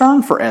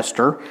concerned for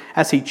Esther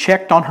as he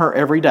checked on her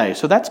every day.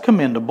 So that's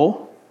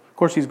commendable. Of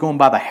course, he's going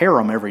by the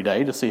harem every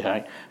day to see,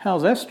 hey,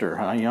 how's Esther?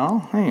 Hey, y'all?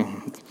 Hey.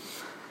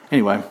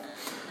 Anyway,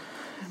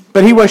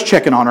 but he was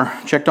checked on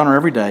her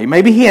every day.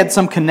 Maybe he had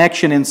some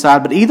connection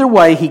inside, but either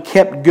way, he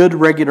kept good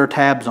regular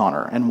tabs on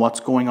her and what's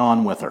going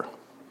on with her.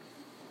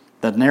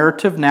 The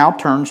narrative now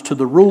turns to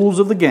the rules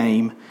of the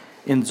game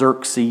in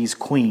Xerxes'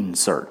 queen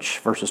search,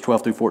 verses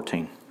 12 through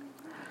 14.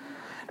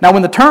 Now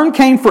when the turn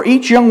came for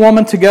each young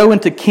woman to go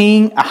into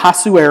King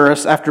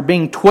Ahasuerus after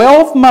being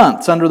 12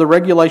 months under the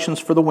regulations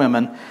for the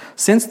women,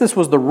 since this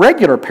was the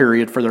regular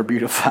period for their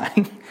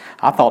beautifying,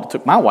 I thought it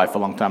took my wife a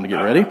long time to get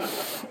ready,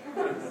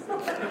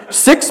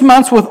 6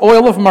 months with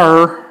oil of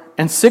myrrh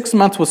and 6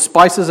 months with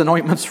spices and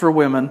ointments for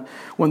women,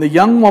 when the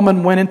young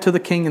woman went into the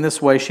king in this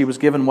way, she was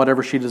given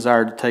whatever she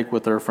desired to take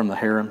with her from the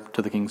harem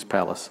to the king's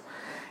palace.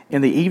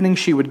 In the evening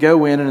she would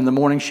go in, and in the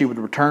morning she would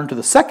return to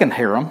the second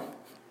harem.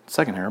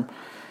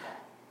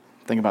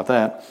 Think about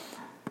that.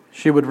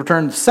 She would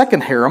return to the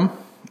second harem,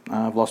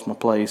 I've lost my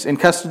place, in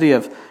custody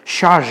of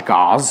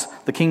Shashgaz,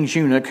 the king's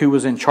eunuch who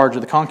was in charge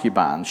of the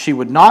concubines. She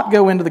would not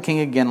go into the king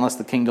again unless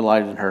the king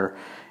delighted in her,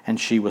 and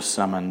she was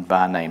summoned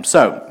by name.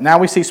 So, now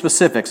we see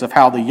specifics of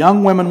how the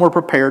young women were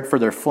prepared for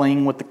their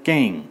fleeing with the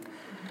king.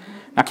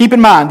 Now keep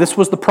in mind, this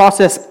was the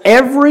process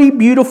every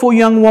beautiful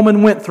young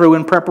woman went through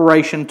in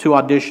preparation to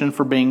audition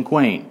for being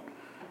queen.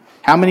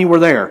 How many were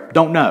there?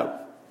 Don't know.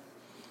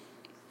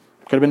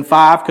 Could have been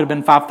 5, could have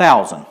been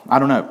 5,000. I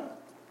don't know.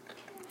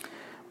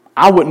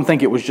 I wouldn't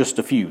think it was just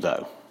a few,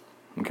 though.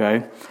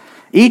 Okay?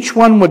 Each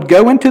one would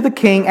go into the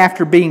king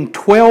after being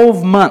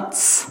 12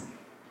 months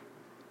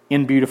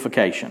in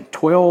beautification.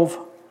 12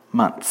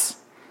 months.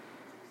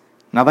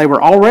 Now, they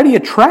were already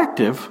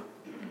attractive,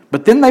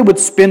 but then they would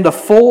spend a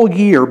full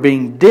year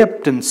being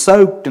dipped and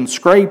soaked and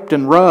scraped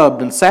and rubbed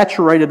and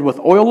saturated with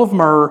oil of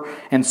myrrh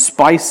and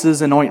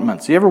spices and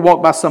ointments. You ever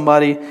walk by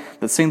somebody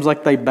that seems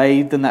like they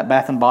bathed in that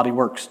Bath and Body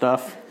Works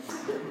stuff?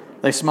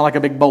 They smell like a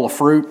big bowl of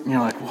fruit. And you're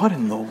like, what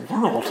in the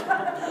world?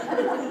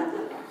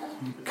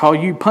 Call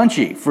you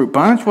Punchy, Fruit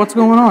Punch? What's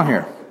going on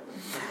here?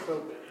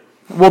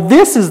 Well,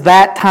 this is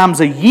that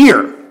times a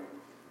year.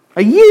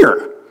 A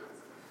year.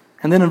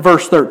 And then in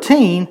verse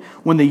 13,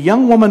 when the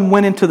young woman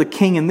went into the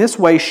king in this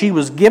way, she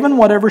was given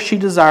whatever she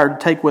desired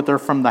to take with her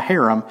from the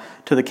harem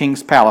to the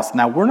king's palace.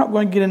 Now, we're not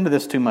going to get into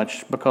this too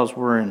much because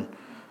we're in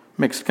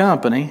mixed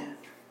company.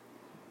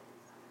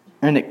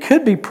 And it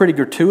could be pretty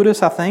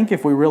gratuitous, I think,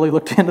 if we really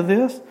looked into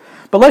this.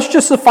 But let's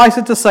just suffice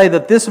it to say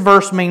that this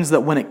verse means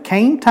that when it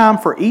came time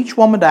for each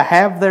woman to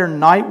have their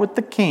night with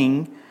the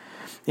king,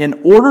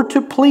 in order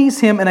to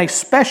please him in a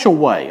special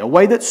way, a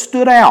way that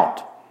stood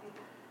out,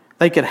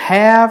 they could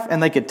have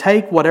and they could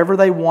take whatever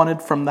they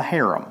wanted from the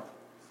harem.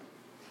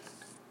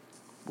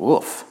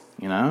 Woof,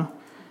 you know.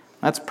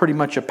 That's pretty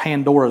much a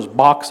Pandora's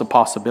box of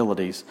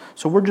possibilities.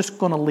 So we're just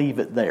going to leave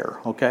it there,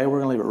 okay?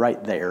 We're going to leave it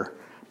right there.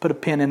 Put a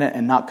pin in it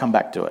and not come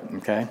back to it,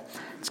 okay?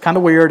 It's kind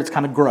of weird. It's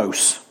kind of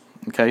gross,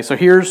 okay? So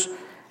here's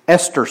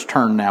Esther's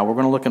turn now. We're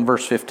going to look in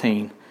verse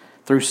 15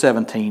 through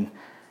 17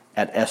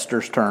 at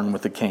Esther's turn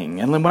with the king.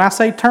 And when I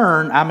say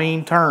turn, I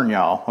mean turn,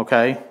 y'all,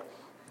 okay?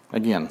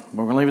 Again,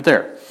 we're going to leave it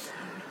there.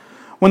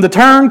 When the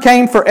turn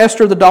came for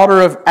Esther, the daughter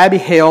of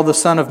Abihail, the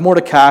son of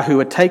Mordecai, who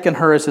had taken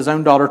her as his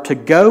own daughter, to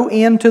go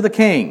in to the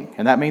king,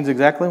 and that means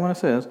exactly what it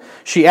says,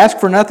 she asked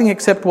for nothing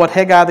except what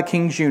Hegai, the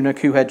king's eunuch,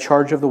 who had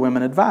charge of the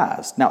women,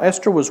 advised. Now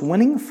Esther was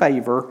winning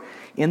favor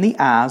in the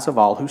eyes of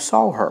all who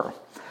saw her.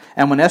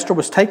 And when Esther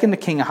was taken to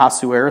King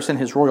Ahasuerus in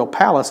his royal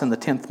palace in the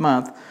 10th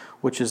month,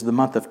 which is the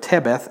month of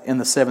Tebeth, in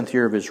the 7th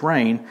year of his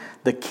reign,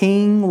 the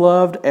king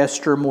loved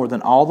Esther more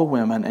than all the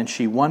women, and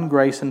she won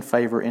grace and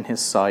favor in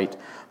his sight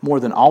more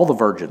than all the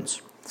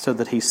virgins, so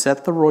that he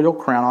set the royal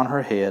crown on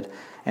her head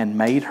and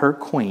made her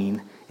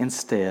queen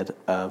instead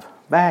of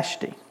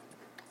Vashti.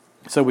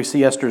 So we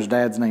see Esther's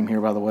dad's name here,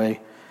 by the way,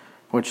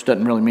 which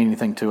doesn't really mean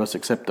anything to us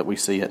except that we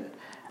see it.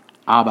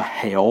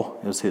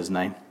 Abihail is his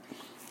name.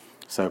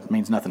 So it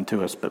means nothing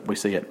to us, but we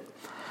see it.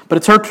 But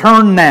it's her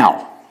turn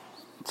now.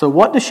 So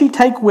what does she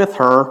take with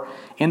her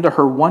into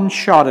her one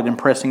shot at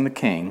impressing the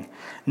king?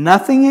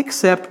 Nothing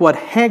except what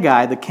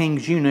Hegai, the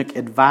king's eunuch,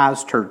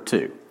 advised her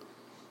to.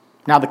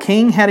 Now the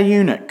king had a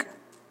eunuch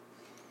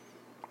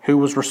who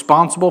was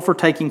responsible for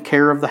taking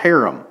care of the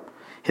harem.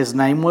 His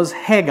name was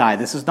Hegai.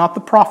 This is not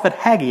the prophet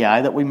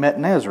Haggai that we met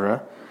in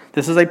Ezra.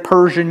 This is a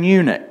Persian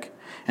eunuch.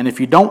 And if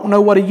you don't know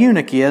what a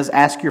eunuch is,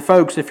 ask your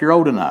folks if you're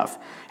old enough.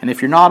 And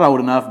if you're not old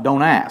enough,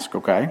 don't ask,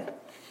 okay?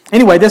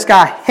 Anyway, this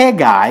guy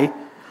Hegai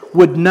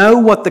would know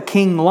what the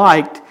king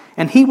liked,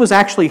 and he was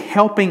actually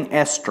helping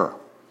Esther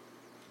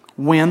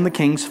win the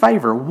king's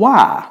favor.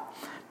 Why?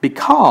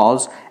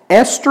 Because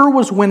Esther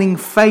was winning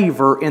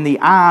favor in the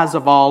eyes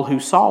of all who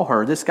saw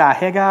her. This guy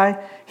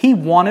Hegai, he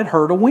wanted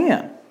her to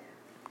win.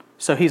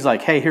 So he's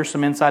like, hey, here's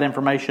some inside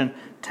information.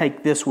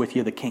 Take this with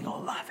you. The king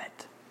will love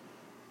it.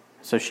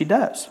 So she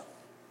does.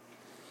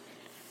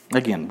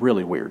 Again,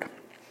 really weird.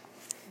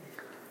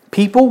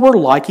 People were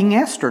liking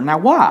Esther. Now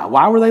why?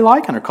 Why were they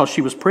liking her? Because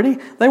she was pretty?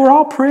 They were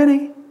all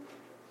pretty.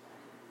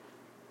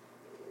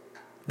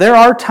 There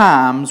are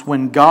times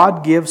when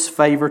God gives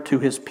favor to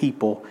his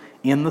people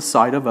in the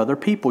sight of other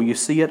people. You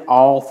see it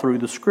all through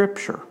the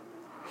Scripture.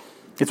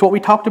 It's what we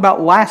talked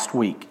about last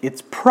week.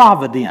 It's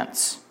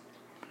providence.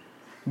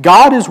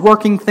 God is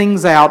working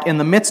things out in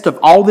the midst of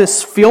all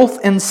this filth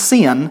and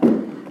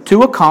sin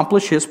to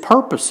accomplish his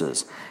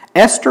purposes.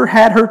 Esther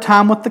had her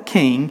time with the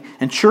king,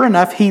 and sure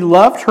enough, he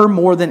loved her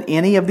more than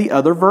any of the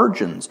other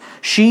virgins.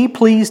 She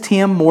pleased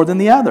him more than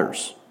the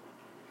others.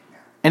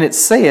 And it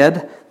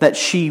said that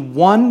she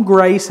won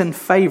grace and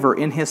favor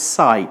in his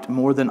sight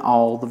more than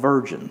all the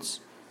virgins.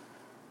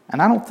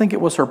 And I don't think it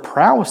was her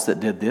prowess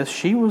that did this.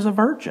 She was a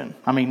virgin.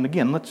 I mean,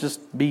 again, let's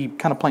just be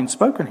kind of plain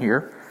spoken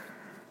here.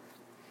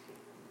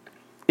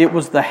 It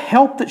was the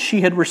help that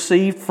she had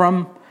received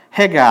from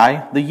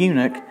Hegai, the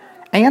eunuch,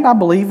 and I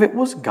believe it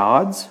was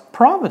God's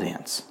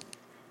providence.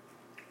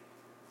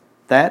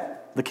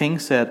 That the king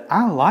said,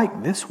 I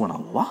like this one a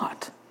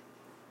lot.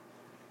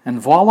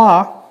 And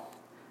voila,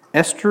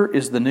 Esther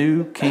is the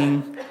new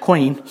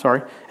queen.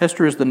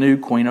 Esther is the new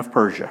queen of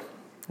Persia.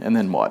 And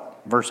then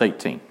what? Verse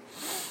 18.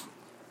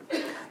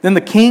 Then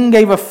the king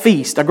gave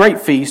a great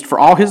feast for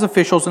all his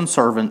officials and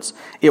servants.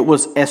 It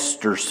was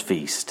Esther's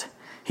feast.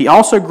 He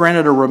also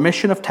granted a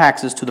remission of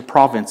taxes to the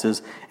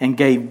provinces and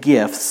gave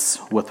gifts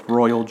with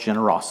royal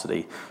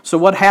generosity. So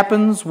what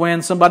happens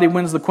when somebody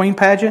wins the queen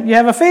pageant? You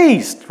have a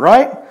feast,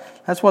 right?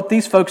 That's what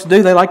these folks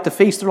do. They like to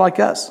feast. They're like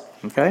us,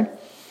 okay?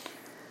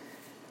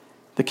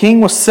 The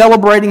king was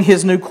celebrating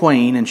his new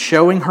queen and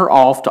showing her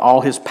off to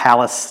all his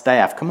palace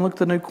staff. Come look at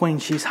the new queen.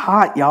 She's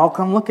hot, y'all.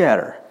 Come look at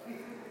her.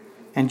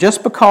 And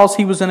just because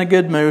he was in a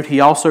good mood,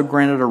 he also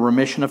granted a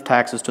remission of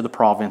taxes to the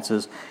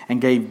provinces and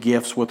gave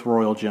gifts with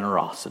royal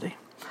generosity.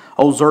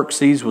 Old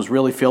Xerxes was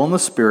really feeling the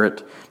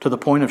spirit to the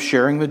point of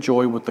sharing the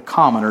joy with the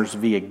commoners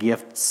via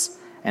gifts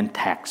and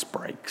tax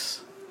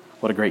breaks.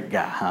 What a great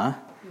guy, huh?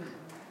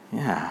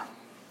 Yeah.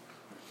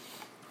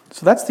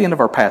 So that's the end of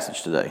our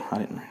passage today.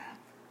 I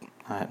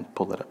hadn't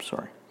pulled that up,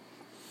 sorry.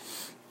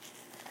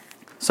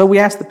 So we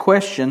ask the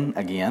question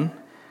again,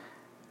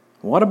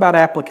 what about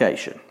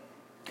application?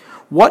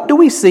 What do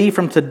we see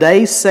from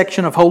today's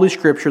section of Holy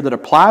Scripture that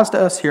applies to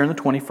us here in the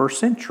 21st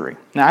century?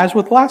 Now, as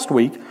with last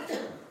week,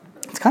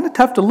 it's kind of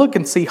tough to look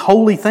and see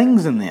holy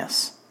things in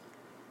this.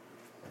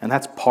 And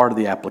that's part of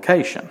the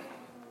application.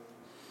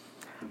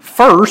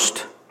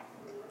 First,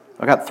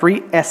 I got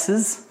 3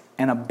 S's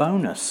and a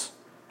bonus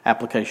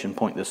application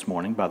point this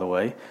morning, by the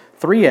way.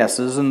 3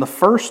 S's, and the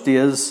first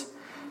is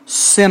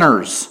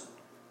sinners.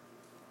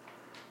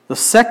 The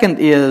second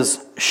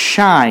is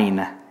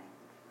shine.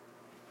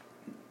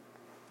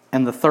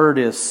 And the third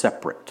is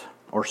separate,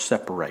 or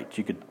separate.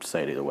 You could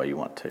say it either way you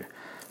want to.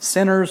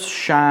 Sinners,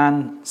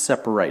 shine,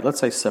 separate. Let's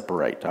say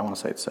separate. I want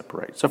to say it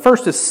separate. So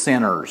first is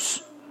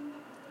sinners.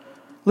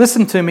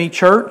 Listen to me,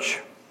 church.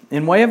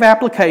 In way of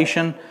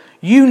application,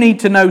 you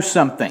need to know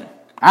something.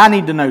 I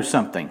need to know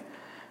something.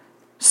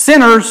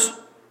 Sinners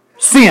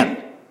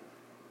sin.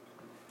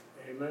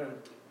 Amen.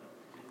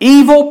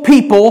 Evil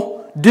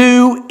people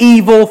do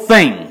evil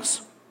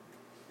things.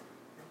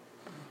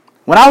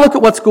 When I look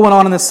at what's going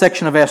on in this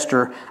section of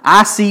Esther,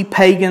 I see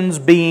pagans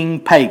being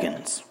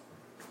pagans.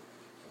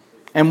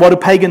 And what do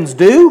pagans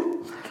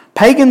do?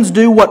 Pagans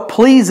do what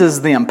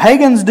pleases them.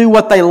 Pagans do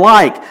what they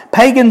like.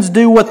 Pagans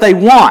do what they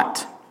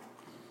want.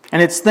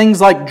 And it's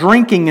things like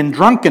drinking and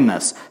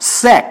drunkenness,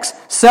 sex,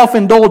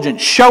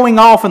 self-indulgence, showing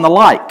off, and the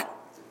like.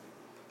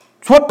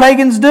 It's what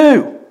pagans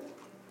do.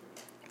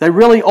 They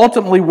really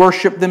ultimately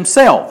worship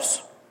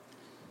themselves.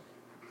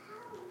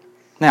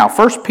 Now,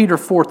 1 Peter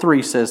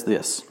 4:3 says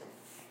this.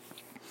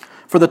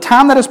 For the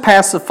time that has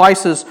passed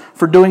suffices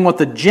for doing what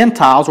the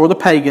Gentiles, or the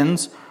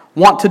pagans,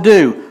 want to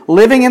do,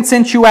 living in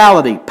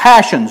sensuality,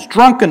 passions,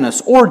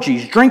 drunkenness,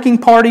 orgies, drinking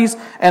parties,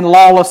 and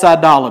lawless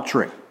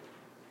idolatry.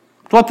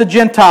 That's what the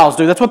Gentiles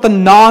do. That's what the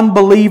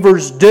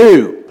non-believers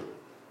do.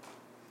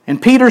 In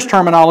Peter's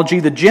terminology,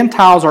 the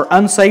Gentiles are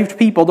unsaved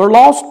people. They're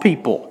lost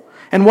people.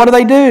 And what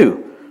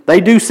do?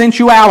 They do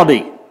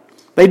sensuality.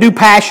 They do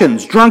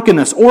passions,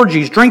 drunkenness,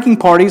 orgies, drinking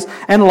parties,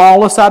 and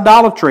lawless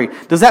idolatry.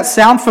 Does that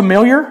sound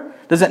familiar?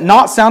 Does it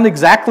not sound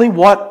exactly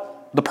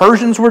what the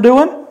Persians were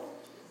doing?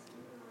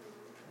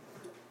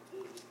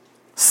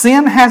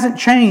 Sin hasn't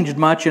changed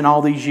much in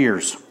all these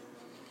years.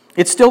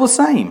 It's still the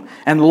same.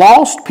 And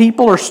lost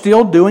people are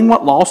still doing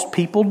what lost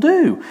people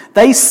do.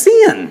 They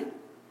sin.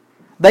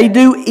 They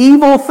do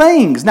evil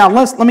things. Now,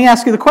 let me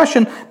ask you the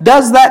question,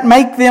 does that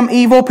make them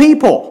evil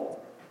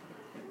people?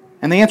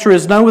 And the answer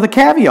is no, with a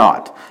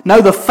caveat.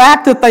 No, the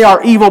fact that they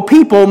are evil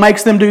people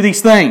makes them do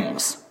these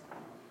things.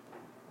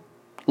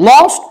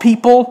 Lost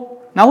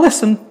people, now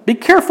listen, be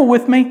careful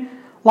with me.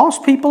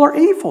 Lost people are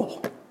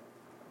evil.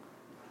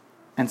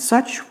 And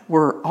such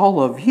were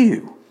all of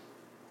you.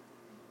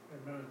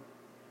 Amen.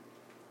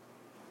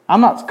 I'm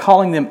not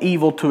calling them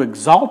evil to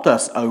exalt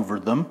us over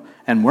them,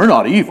 and we're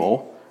not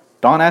evil.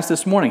 Don asked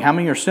this morning, how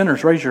many are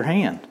sinners? Raise your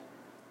hand.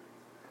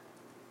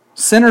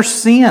 Sinners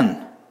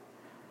sin.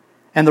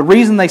 And the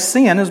reason they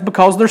sin is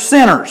because they're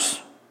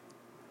sinners.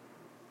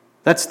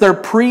 That's their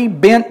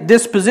pre-bent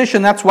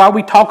disposition. That's why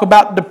we talk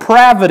about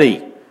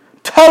depravity.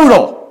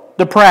 Total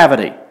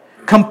depravity.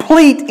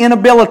 Complete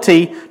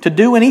inability to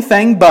do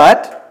anything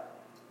but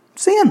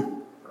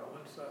sin.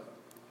 Romans 7.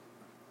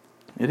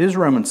 It is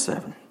Romans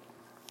 7.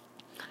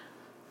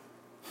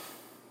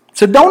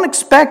 So don't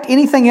expect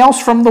anything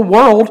else from the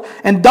world,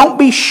 and don't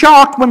be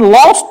shocked when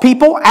lost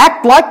people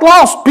act like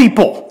lost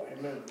people.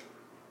 Amen.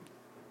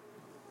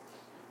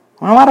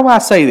 Well, why do I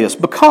say this?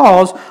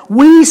 Because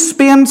we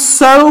spend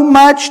so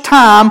much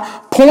time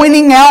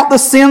pointing out the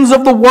sins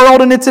of the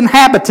world and its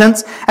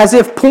inhabitants as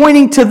if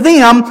pointing to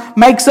them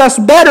makes us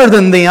better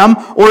than them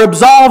or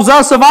absolves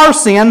us of our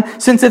sin,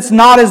 since it's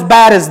not as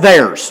bad as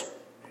theirs.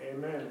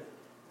 Amen.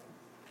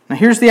 Now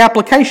here's the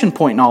application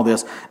point in all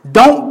this.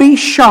 Don't be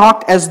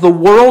shocked as the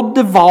world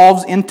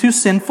devolves into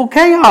sinful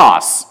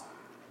chaos.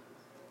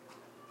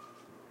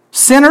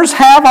 Sinners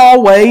have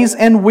always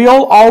and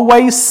will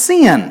always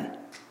sin.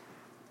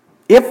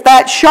 If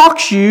that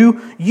shocks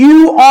you,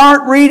 you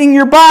aren't reading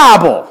your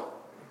Bible.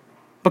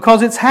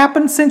 Because it's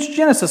happened since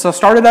Genesis. I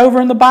started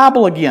over in the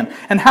Bible again.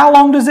 And how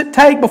long does it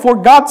take before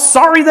God's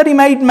sorry that He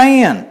made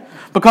man?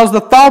 Because the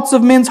thoughts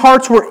of men's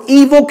hearts were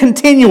evil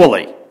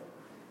continually.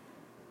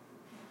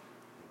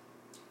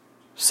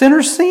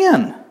 Sinners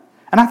sin.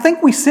 And I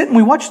think we sit and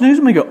we watch news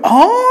and we go,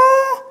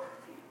 oh,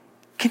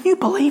 can you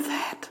believe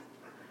that?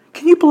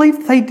 Can you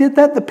believe they did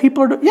that? The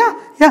people are doing,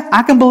 yeah,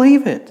 I can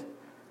believe it.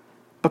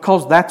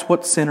 Because that's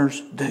what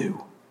sinners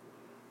do.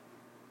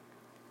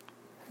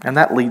 And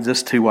that leads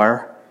us to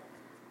our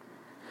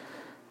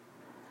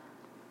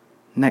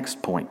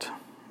next point.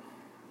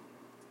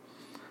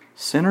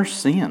 Sinners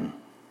sin.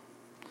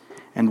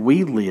 And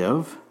we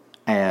live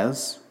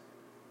as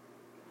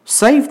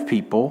saved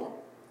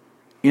people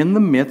in the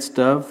midst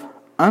of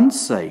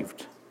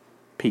unsaved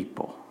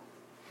people.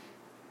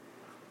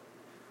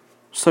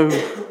 So,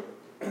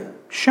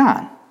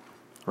 shine,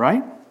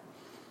 right?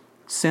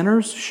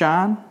 Sinners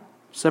shine,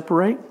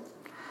 separate.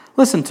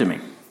 Listen to me.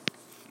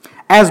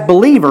 As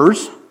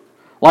believers,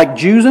 like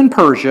Jews in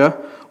Persia,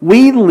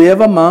 we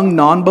live among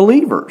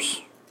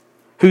non-believers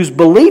whose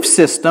belief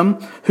system,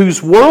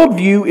 whose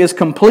worldview is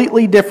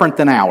completely different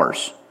than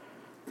ours.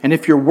 And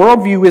if your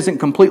worldview isn't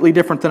completely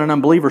different than an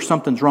unbeliever,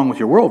 something's wrong with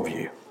your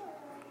worldview.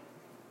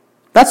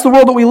 That's the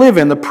world that we live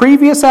in. The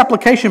previous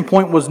application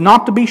point was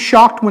not to be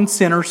shocked when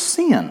sinners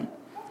sin.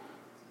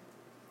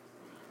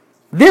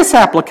 This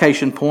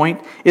application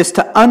point is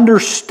to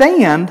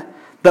understand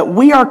that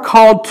we are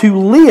called to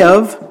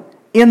live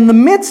in the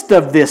midst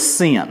of this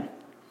sin.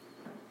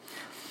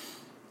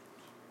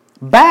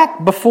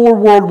 Back before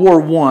World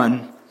War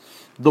I,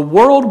 the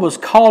world was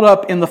caught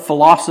up in the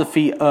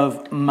philosophy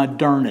of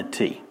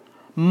modernity,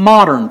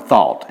 modern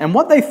thought. And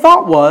what they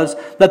thought was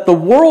that the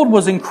world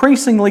was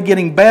increasingly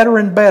getting better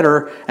and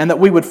better, and that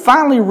we would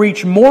finally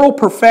reach moral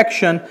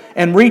perfection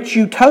and reach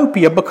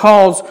utopia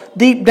because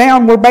deep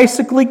down we're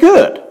basically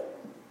good.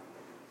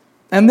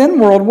 And then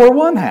World War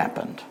I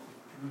happened.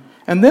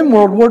 And then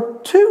World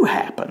War II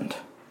happened.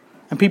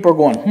 And people are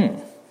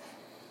going,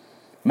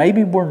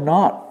 maybe we're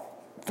not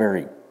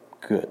very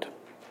good.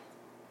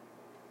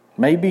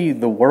 Maybe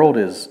the world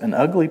is an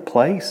ugly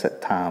place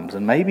at times,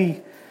 and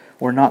maybe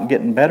we're not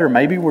getting better.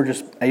 Maybe we're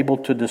just able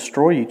to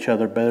destroy each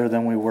other better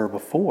than we were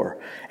before.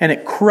 And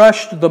it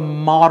crushed the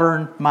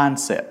modern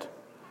mindset.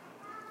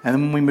 And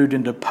then we moved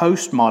into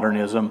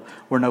postmodernism,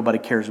 where nobody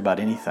cares about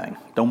anything.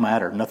 Don't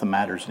matter. Nothing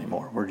matters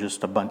anymore. We're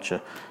just a bunch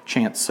of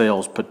chance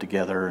sales put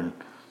together, and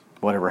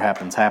whatever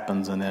happens,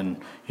 happens, and then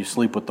you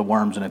sleep with the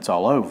worms and it's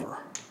all over.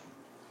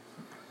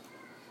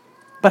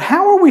 But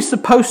how are we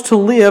supposed to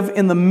live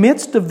in the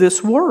midst of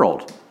this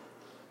world?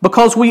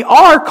 Because we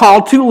are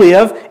called to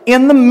live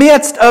in the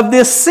midst of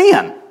this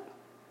sin.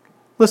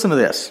 Listen to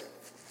this.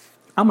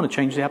 I'm going to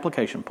change the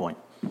application point.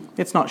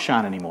 It's not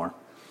shine anymore.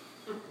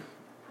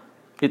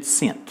 It's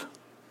sent.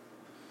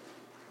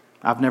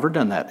 I've never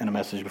done that in a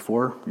message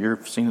before.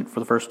 You've seen it for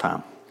the first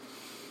time.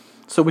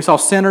 So we saw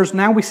sinners.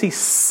 Now we see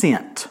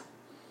sent.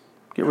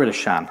 Get rid of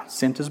shine.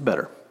 Sent is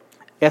better.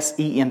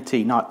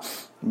 S-E-N-T.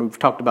 We've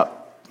talked about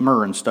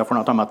myrrh and stuff. We're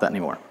not talking about that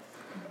anymore.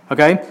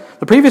 Okay?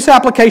 The previous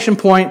application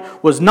point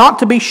was not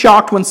to be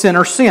shocked when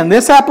sinners sin.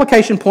 This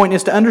application point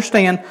is to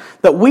understand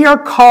that we are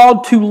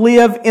called to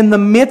live in the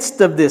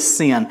midst of this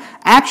sin.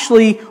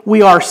 Actually,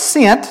 we are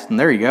sent, and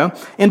there you go,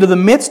 into the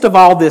midst of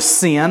all this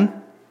sin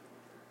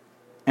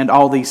and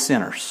all these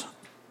sinners.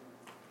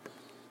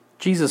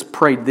 Jesus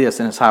prayed this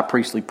in his high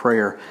priestly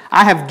prayer.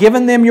 I have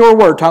given them your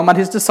word, talking about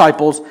his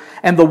disciples,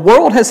 and the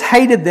world has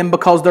hated them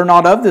because they're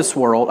not of this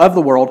world, of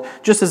the world,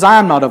 just as I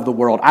am not of the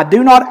world. I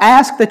do not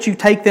ask that you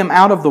take them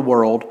out of the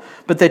world,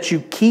 but that you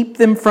keep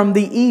them from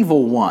the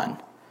evil one.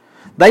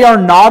 They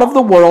are not of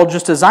the world,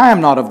 just as I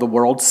am not of the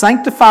world.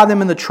 Sanctify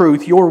them in the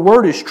truth. Your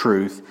word is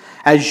truth.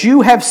 As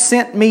you have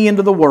sent me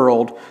into the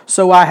world,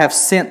 so I have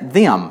sent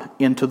them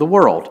into the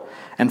world.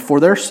 And for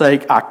their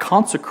sake I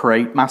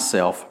consecrate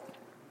myself,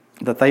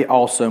 that they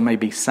also may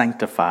be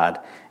sanctified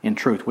in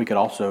truth. We could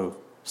also,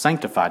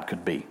 sanctified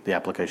could be the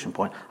application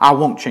point. I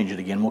won't change it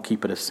again. We'll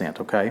keep it as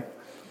sent, okay?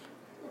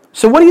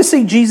 So what do you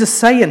see Jesus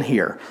saying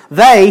here?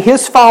 They,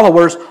 his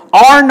followers,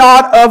 are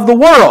not of the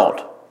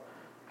world.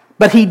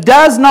 But he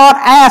does not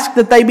ask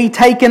that they be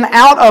taken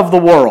out of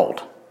the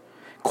world.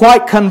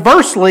 Quite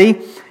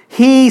conversely,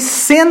 he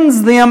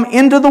sends them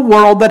into the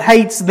world that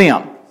hates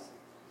them.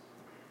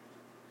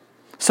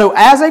 So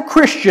as a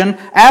Christian,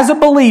 as a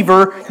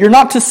believer, you're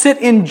not to sit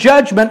in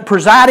judgment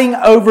presiding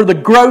over the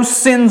gross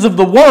sins of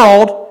the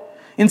world.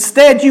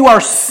 Instead, you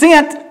are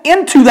sent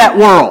into that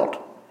world,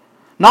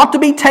 not to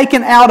be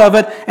taken out of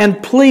it.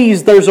 And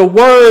please, there's a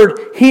word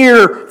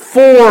here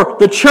for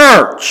the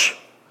church.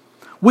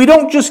 We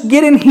don't just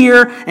get in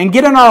here and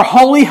get in our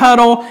holy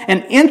huddle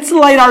and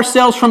insulate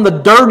ourselves from the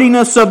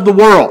dirtiness of the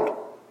world.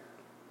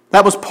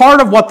 That was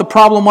part of what the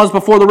problem was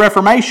before the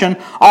Reformation.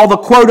 All the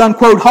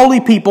quote-unquote holy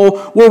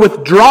people were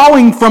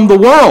withdrawing from the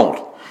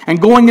world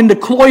and going into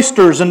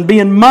cloisters and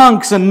being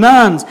monks and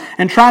nuns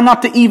and trying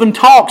not to even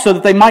talk so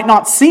that they might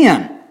not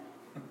sin.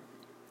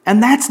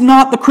 And that's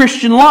not the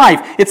Christian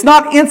life. It's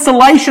not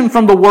insulation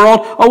from the world.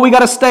 Oh, we got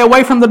to stay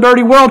away from the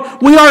dirty world.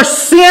 We are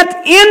sent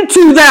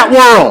into that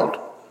world.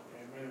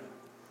 Amen.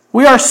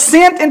 We are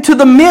sent into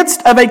the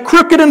midst of a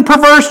crooked and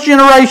perverse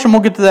generation.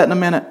 We'll get to that in a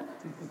minute.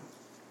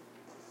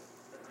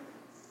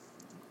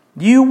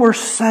 You were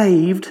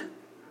saved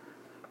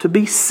to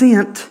be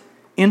sent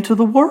into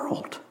the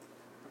world.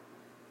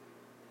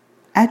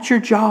 At your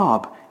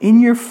job, in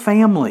your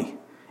family,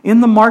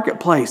 in the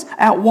marketplace,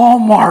 at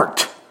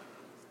Walmart.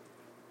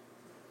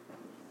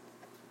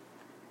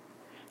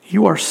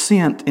 You are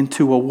sent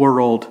into a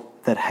world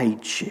that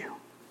hates you.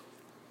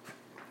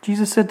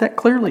 Jesus said that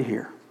clearly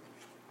here.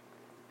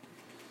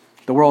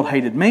 The world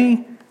hated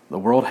me. The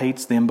world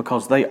hates them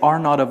because they are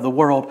not of the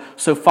world.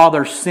 So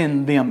Father,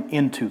 send them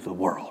into the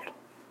world.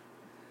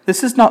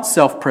 This is not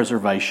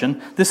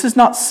self-preservation. This is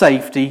not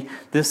safety.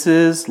 This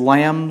is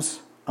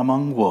lambs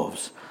among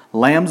wolves.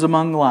 Lambs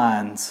among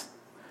lions.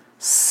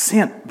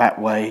 Sent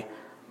that way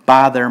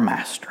by their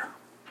master.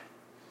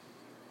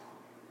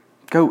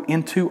 Go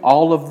into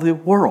all of the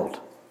world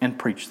and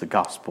preach the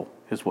gospel,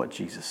 is what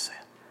Jesus said.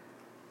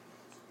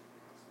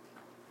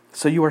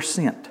 So you are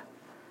sent.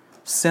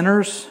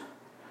 Sinners,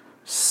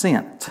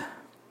 sent.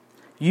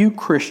 You,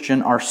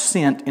 Christian, are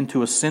sent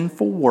into a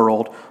sinful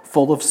world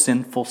full of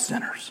sinful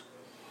sinners.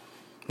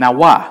 Now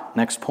why?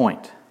 Next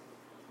point.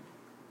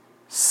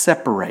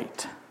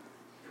 separate.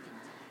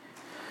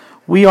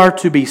 We are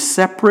to be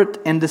separate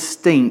and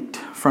distinct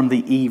from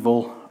the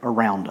evil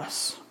around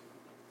us.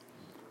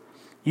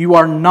 You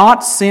are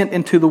not sent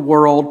into the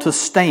world to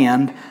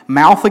stand,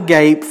 mouth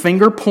agape,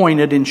 finger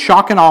pointed, in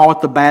shock and awe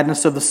at the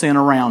badness of the sin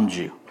around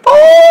you.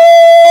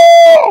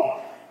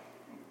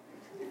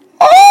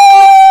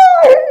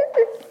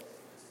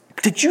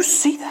 Did you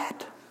see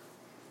that?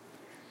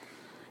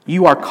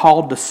 You are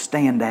called to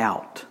stand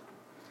out,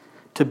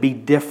 to be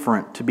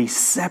different, to be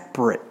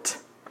separate,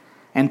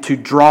 and to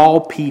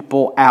draw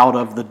people out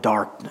of the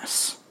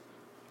darkness.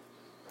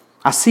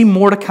 I see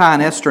Mordecai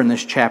and Esther in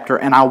this chapter,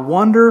 and I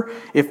wonder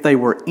if they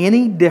were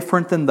any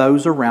different than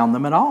those around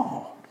them at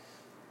all.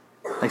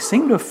 They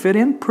seem to have fit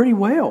in pretty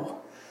well.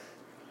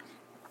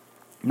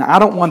 Now, I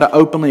don't want to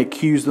openly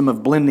accuse them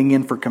of blending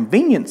in for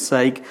convenience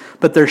sake,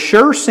 but there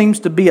sure seems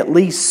to be at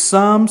least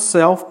some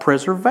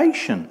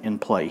self-preservation in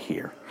play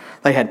here.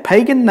 They had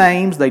pagan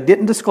names. They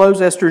didn't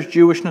disclose Esther's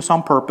Jewishness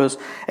on purpose.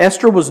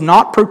 Esther was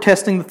not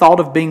protesting the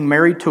thought of being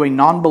married to a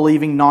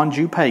non-believing,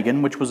 non-Jew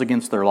pagan, which was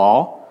against their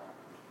law.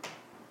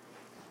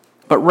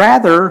 But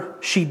rather,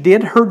 she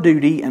did her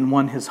duty and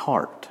won his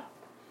heart.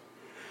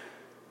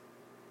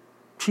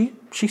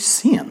 She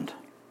sinned.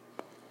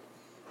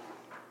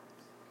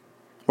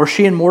 Were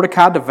she and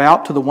Mordecai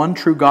devout to the one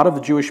true God of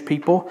the Jewish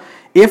people?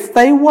 If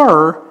they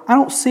were, I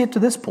don't see it to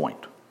this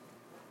point.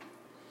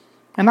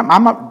 And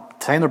I'm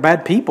not saying they're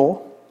bad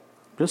people.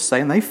 I'm just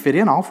saying they fit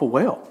in awful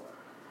well.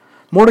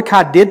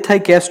 Mordecai did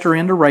take Esther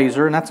in to raise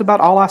her, and that's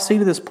about all I see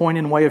to this point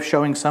in way of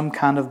showing some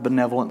kind of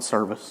benevolent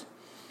service.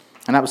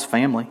 And that was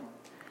family.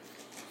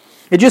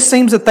 It just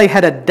seems that they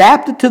had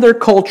adapted to their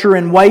culture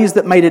in ways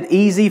that made it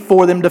easy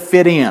for them to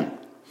fit in.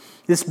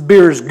 This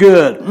beer's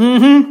good.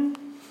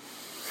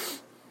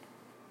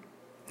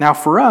 Now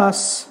for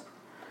us,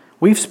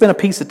 we've spent a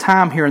piece of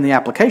time here in the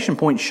application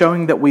point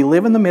showing that we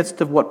live in the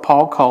midst of what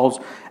Paul calls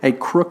a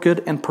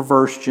crooked and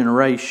perverse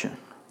generation.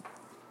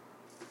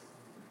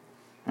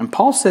 And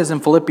Paul says in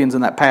Philippians,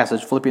 in that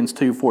passage, Philippians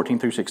 2, 14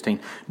 through 16,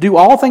 do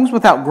all things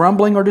without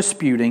grumbling or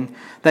disputing,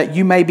 that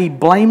you may be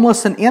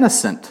blameless and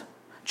innocent,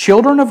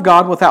 children of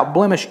God without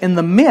blemish, in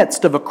the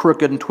midst of a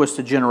crooked and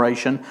twisted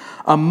generation,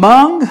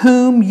 among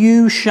whom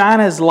you shine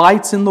as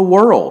lights in the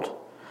world,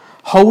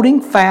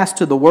 holding fast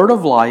to the word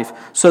of life,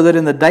 so that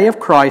in the day of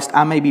Christ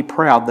I may be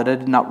proud that I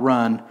did not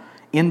run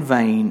in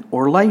vain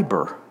or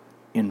labor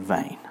in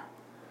vain.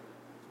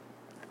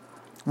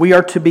 We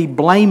are to be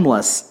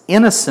blameless,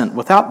 innocent,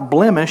 without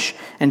blemish,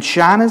 and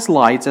shine as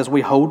lights as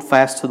we hold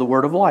fast to the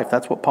word of life.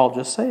 That's what Paul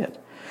just said.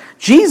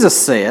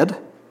 Jesus said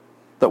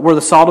that we're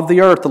the salt of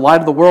the earth, the light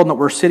of the world, and that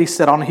we're a city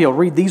set on a hill.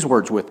 Read these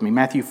words with me,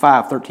 Matthew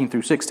 5, 13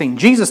 through 16.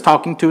 Jesus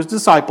talking to his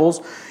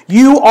disciples,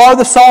 you are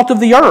the salt of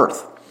the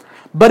earth.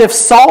 But if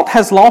salt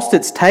has lost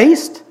its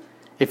taste,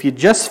 if you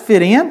just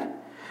fit in,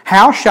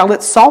 how shall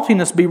its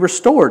saltiness be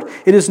restored?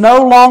 It is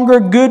no longer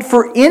good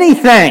for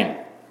anything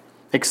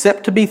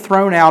except to be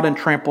thrown out and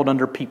trampled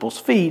under people's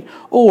feet,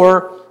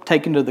 or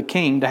taken to the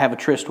king to have a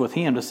tryst with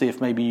him to see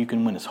if maybe you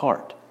can win his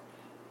heart.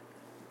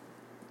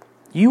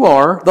 You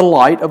are the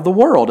light of the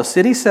world. A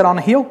city set on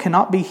a hill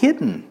cannot be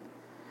hidden.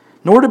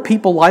 Nor do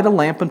people light a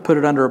lamp and put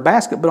it under a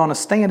basket, but on a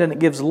stand, and it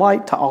gives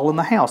light to all in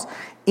the house.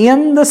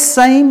 In the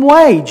same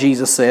way,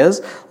 Jesus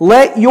says,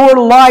 let your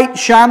light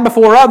shine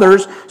before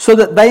others, so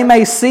that they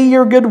may see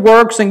your good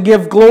works and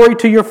give glory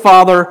to your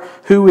Father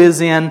who is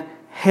in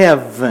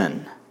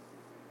heaven.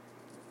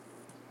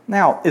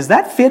 Now, is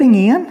that fitting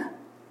in?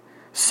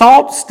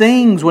 Salt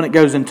stings when it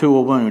goes into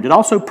a wound. It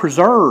also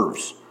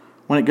preserves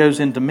when it goes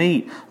into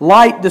meat.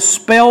 Light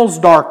dispels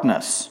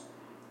darkness.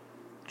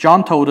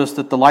 John told us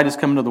that the light has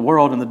come into the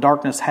world and the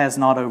darkness has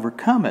not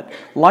overcome it.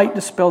 Light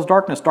dispels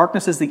darkness.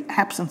 Darkness is the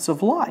absence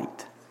of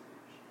light.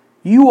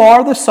 You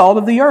are the salt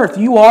of the earth.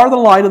 You are the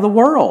light of the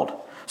world.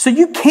 So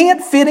you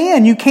can't fit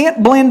in. You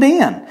can't blend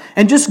in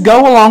and just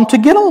go along to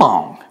get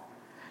along.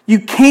 You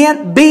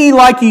can't be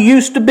like you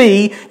used to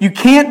be. You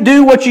can't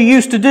do what you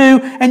used to do.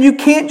 And you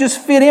can't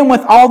just fit in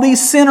with all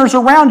these sinners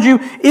around you.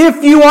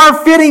 If you are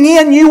fitting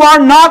in, you are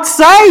not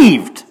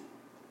saved.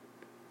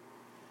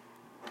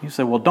 You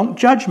say, well, don't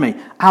judge me.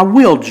 I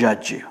will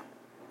judge you.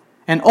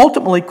 And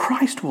ultimately,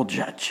 Christ will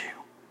judge you.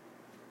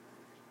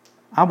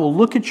 I will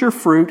look at your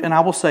fruit and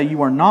I will say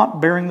you are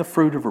not bearing the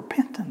fruit of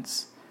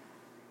repentance.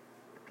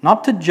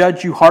 Not to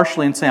judge you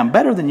harshly and say I'm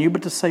better than you,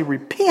 but to say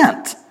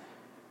repent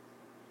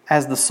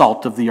as the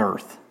salt of the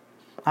earth.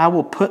 I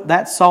will put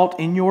that salt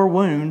in your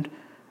wound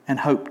and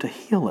hope to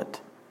heal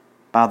it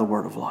by the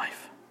word of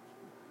life.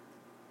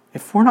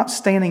 If we're not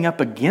standing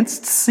up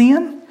against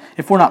sin,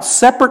 if we're not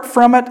separate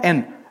from it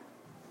and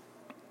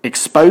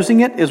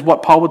exposing it, is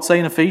what Paul would say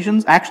in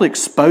Ephesians, actually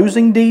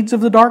exposing deeds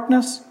of the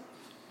darkness,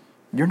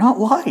 you're not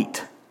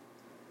light.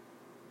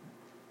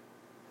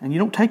 And you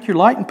don't take your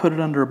light and put it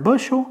under a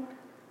bushel.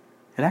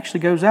 It actually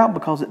goes out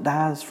because it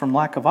dies from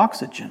lack of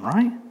oxygen,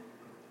 right?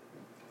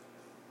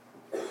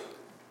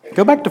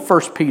 Go back to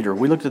 1 Peter.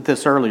 We looked at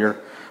this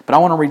earlier, but I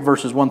want to read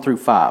verses 1 through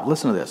 5.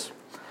 Listen to this.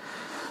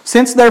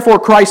 Since therefore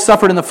Christ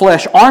suffered in the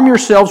flesh, arm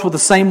yourselves with the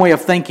same way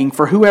of thinking,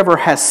 for whoever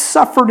has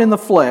suffered in the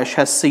flesh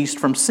has ceased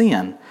from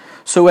sin,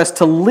 so as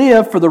to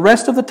live for the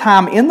rest of the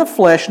time in the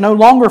flesh, no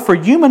longer for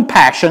human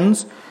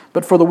passions,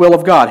 but for the will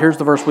of God. Here's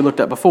the verse we looked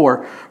at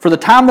before. For the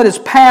time that is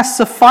past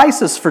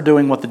suffices for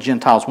doing what the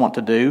Gentiles want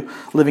to do,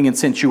 living in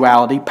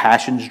sensuality,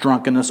 passions,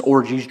 drunkenness,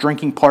 orgies,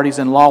 drinking parties,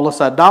 and lawless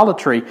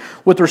idolatry.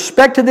 With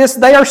respect to this,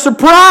 they are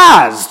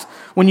surprised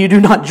when you do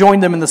not join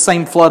them in the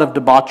same flood of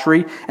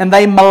debauchery, and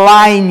they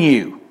malign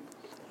you.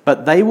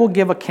 But they will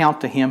give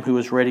account to him who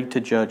is ready to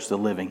judge the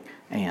living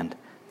and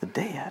the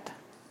dead.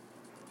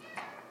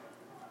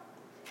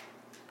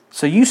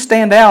 So you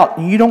stand out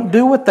and you don't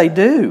do what they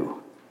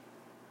do.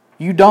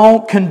 You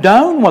don't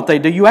condone what they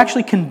do. You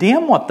actually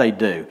condemn what they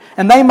do.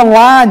 And they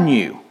malign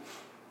you.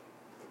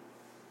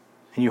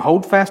 And you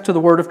hold fast to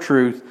the word of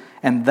truth,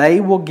 and they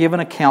will give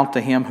an account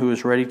to him who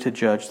is ready to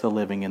judge the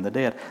living and the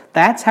dead.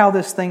 That's how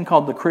this thing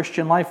called the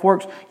Christian life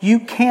works. You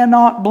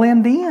cannot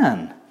blend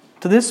in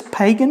to this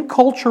pagan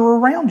culture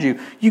around you.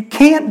 You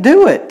can't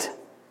do it.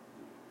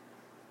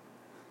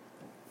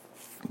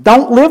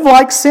 Don't live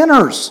like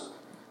sinners.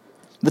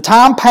 The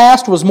time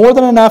past was more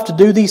than enough to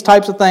do these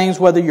types of things,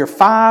 whether you're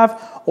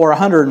 5 or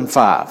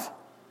 105.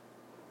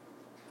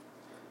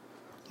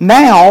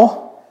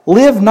 Now,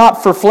 live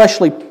not for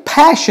fleshly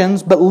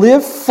passions, but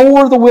live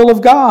for the will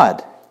of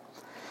God.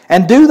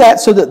 And do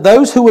that so that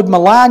those who would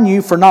malign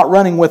you for not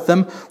running with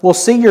them will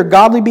see your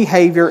godly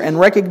behavior and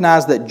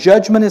recognize that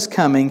judgment is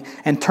coming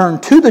and turn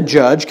to the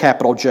judge,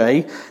 capital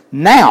J,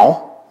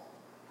 now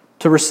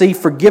to receive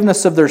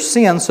forgiveness of their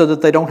sins so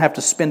that they don't have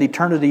to spend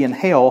eternity in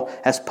hell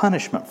as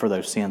punishment for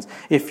those sins.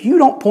 If you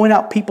don't point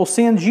out people's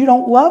sins, you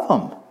don't love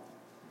them.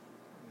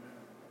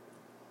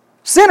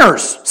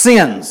 Sinners'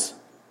 sins.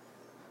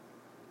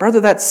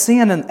 Brother, that's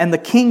sin, and the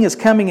King is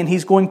coming and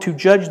He's going to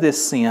judge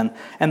this sin,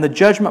 and the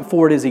judgment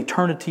for it is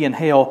eternity in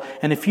hell.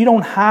 And if you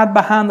don't hide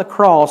behind the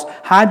cross,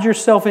 hide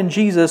yourself in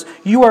Jesus,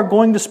 you are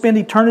going to spend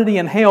eternity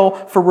in hell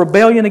for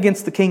rebellion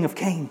against the King of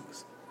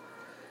Kings.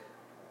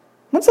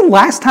 When's the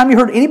last time you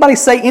heard anybody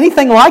say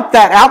anything like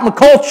that out in the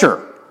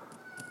culture?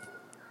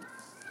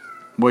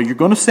 Well, you're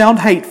going to sound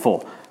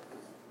hateful.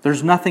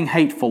 There's nothing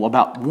hateful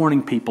about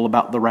warning people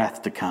about the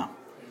wrath to come.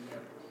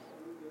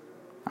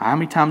 How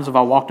many times have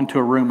I walked into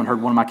a room and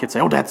heard one of my kids say,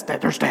 "Oh, Dad's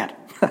dead, there's Dad."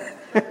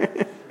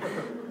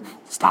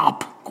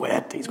 Stop,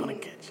 quit, he's going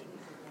to catch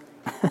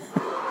you.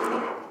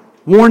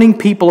 Warning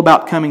people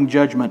about coming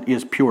judgment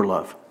is pure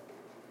love.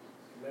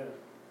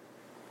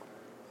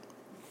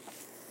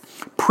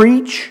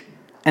 Preach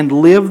and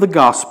live the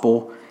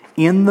gospel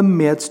in the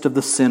midst of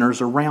the sinners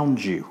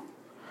around you.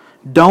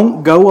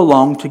 Don't go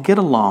along to get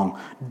along.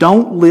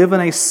 Don't live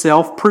in a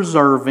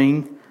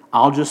self-preserving,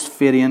 I'll just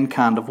fit in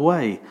kind of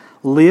way.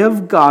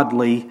 Live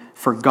godly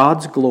for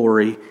God's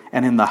glory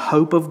and in the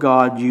hope of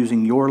God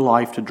using your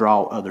life to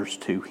draw others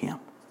to Him.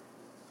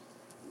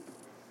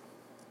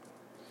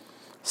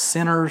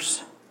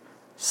 Sinners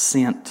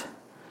sent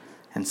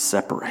and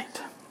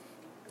separate.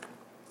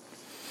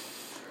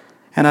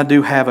 And I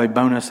do have a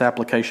bonus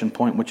application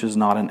point, which is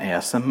not an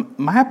S. And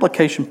my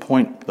application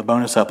point, the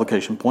bonus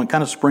application point,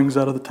 kind of springs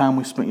out of the time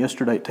we spent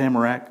yesterday at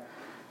Tamarack.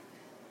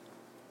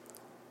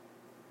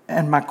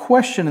 And my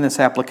question in this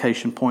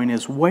application point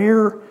is,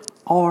 where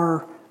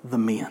are the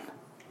men?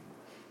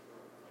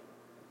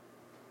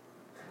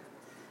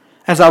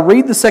 As I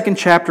read the second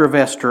chapter of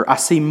Esther, I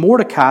see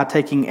Mordecai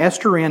taking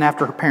Esther in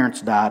after her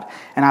parents died,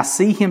 and I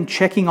see him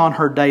checking on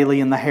her daily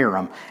in the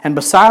harem. And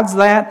besides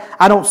that,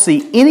 I don't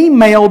see any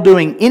male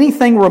doing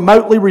anything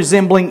remotely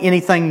resembling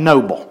anything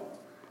noble.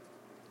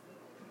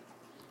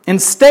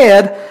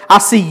 Instead, I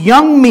see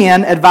young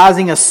men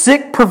advising a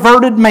sick,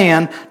 perverted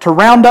man to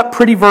round up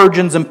pretty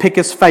virgins and pick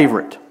his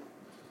favorite.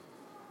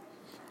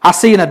 I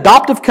see an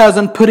adoptive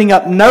cousin putting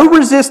up no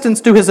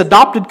resistance to his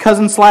adopted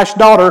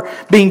cousin/daughter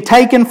being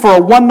taken for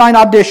a one-night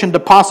audition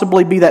to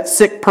possibly be that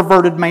sick,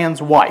 perverted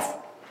man's wife.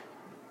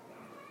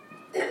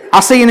 I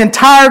see an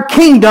entire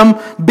kingdom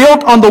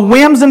built on the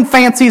whims and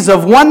fancies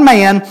of one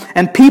man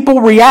and people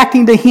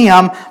reacting to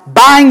him,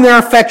 buying their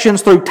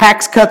affections through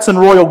tax cuts and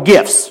royal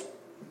gifts.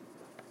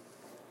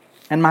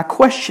 And my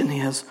question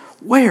is,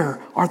 where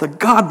are the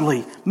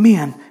godly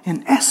men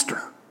in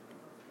Esther?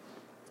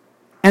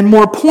 And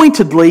more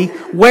pointedly,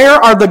 where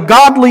are the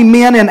godly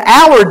men in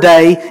our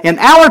day, in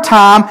our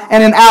time,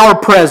 and in our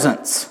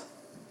presence?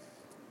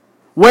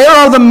 Where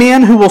are the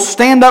men who will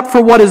stand up for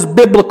what is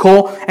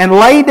biblical and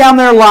lay down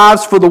their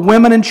lives for the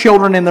women and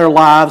children in their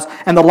lives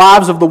and the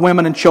lives of the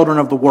women and children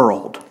of the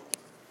world?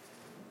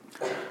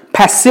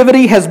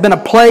 Passivity has been a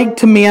plague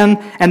to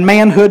men and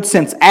manhood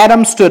since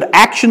Adam stood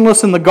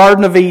actionless in the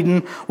Garden of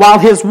Eden while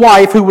his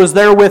wife, who was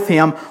there with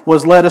him,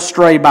 was led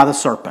astray by the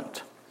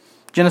serpent.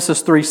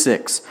 Genesis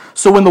 3:6.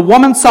 So when the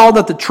woman saw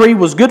that the tree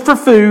was good for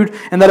food,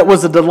 and that it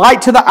was a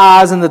delight to the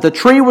eyes, and that the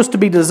tree was to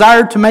be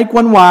desired to make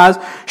one wise,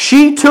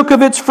 she took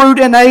of its fruit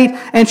and ate,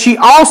 and she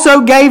also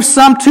gave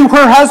some to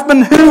her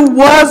husband who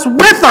was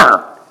with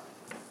her,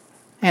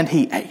 and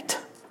he ate.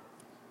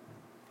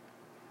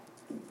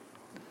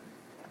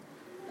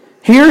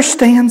 Here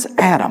stands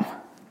Adam,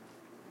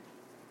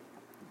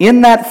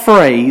 in that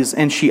phrase,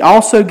 and she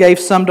also gave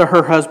some to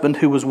her husband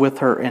who was with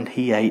her, and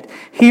he ate.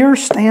 Here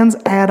stands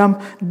Adam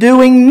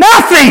doing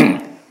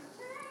nothing,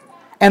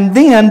 and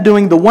then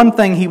doing the one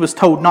thing he was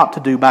told not to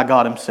do by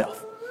God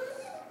himself.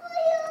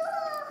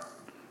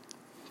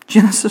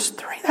 Genesis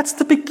 3, that's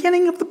the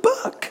beginning of the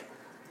book.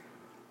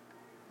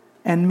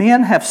 And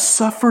men have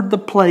suffered the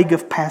plague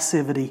of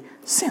passivity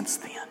since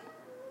then.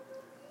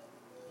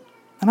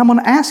 And I'm going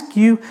to ask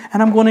you,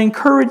 and I'm going to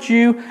encourage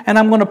you, and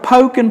I'm going to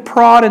poke and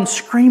prod and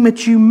scream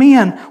at you,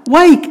 men,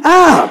 wake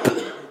up!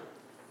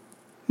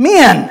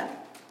 Men!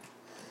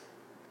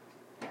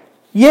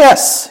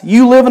 Yes,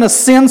 you live in a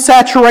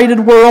sin-saturated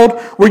world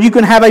where you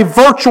can have a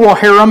virtual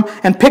harem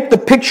and pick the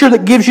picture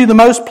that gives you the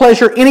most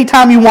pleasure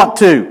anytime you want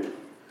to.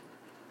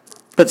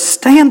 But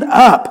stand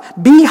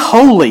up, be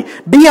holy,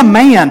 be a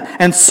man,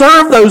 and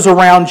serve those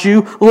around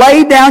you.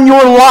 Lay down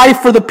your life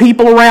for the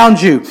people around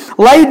you.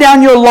 Lay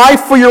down your life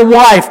for your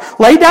wife.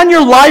 Lay down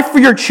your life for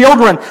your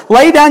children.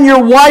 Lay down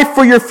your life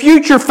for your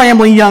future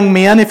family, young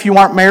men, if you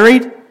aren't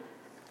married,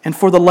 and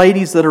for the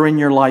ladies that are in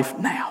your life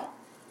now.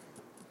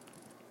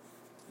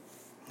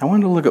 I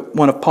want to look at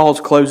one of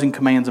Paul's closing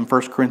commands in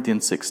 1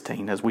 Corinthians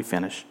 16 as we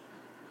finish.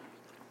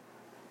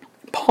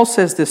 Paul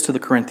says this to the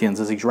Corinthians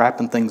as he's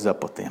wrapping things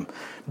up with them.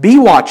 Be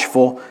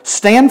watchful,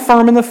 stand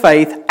firm in the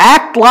faith,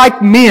 act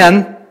like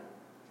men,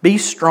 be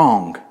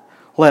strong.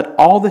 Let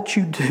all that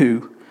you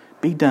do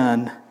be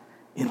done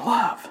in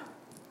love.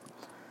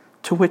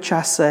 To which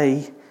I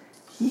say,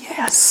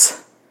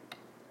 yes.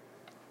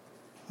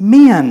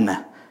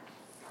 Men,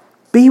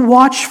 be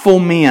watchful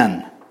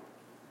men.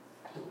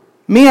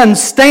 Men,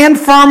 stand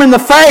firm in the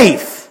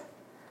faith.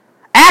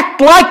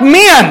 Act like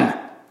men.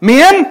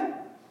 Men,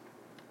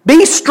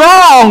 be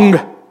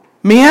strong,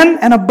 men,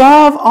 and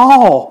above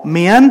all,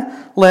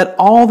 men, let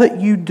all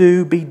that you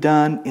do be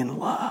done in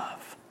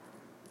love.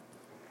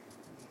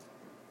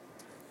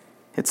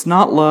 It's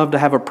not love to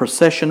have a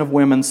procession of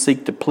women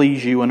seek to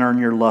please you and earn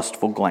your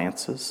lustful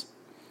glances.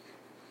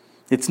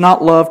 It's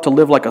not love to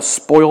live like a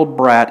spoiled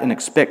brat and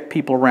expect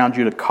people around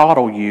you to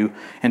coddle you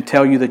and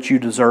tell you that you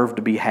deserve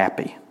to be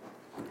happy.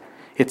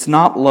 It's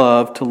not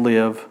love to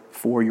live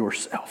for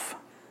yourself.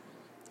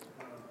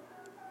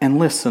 And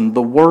listen,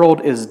 the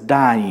world is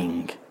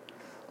dying,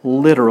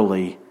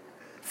 literally,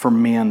 for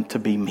men to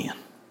be men.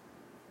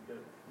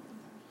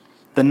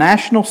 The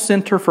National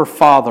Center for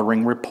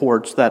Fathering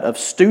reports that of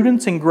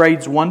students in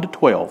grades 1 to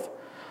 12,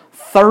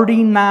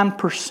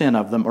 39%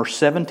 of them, or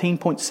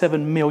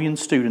 17.7 million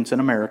students in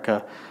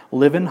America,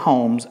 live in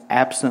homes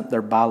absent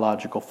their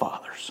biological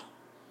fathers.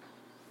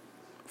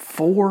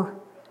 4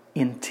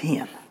 in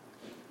 10.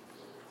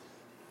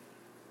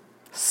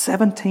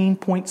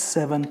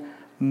 17.7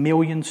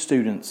 million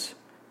students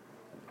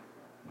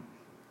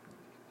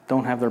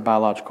don't have their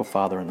biological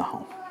father in the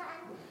home.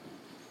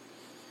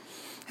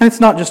 And it's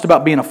not just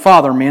about being a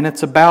father, men.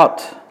 It's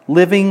about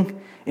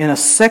living in a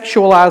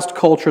sexualized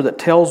culture that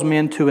tells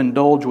men to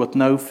indulge with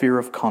no fear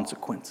of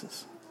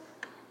consequences.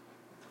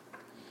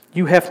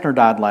 Hugh Hefner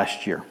died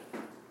last year.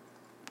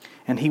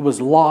 And he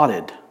was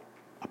lauded,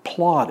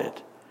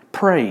 applauded,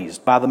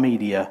 praised by the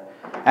media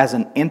as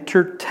an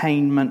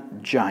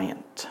entertainment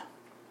giant.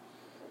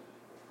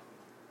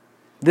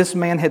 This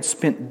man had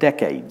spent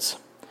decades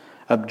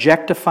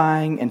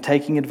objectifying and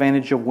taking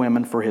advantage of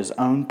women for his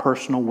own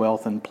personal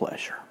wealth and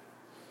pleasure.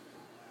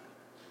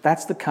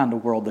 That's the kind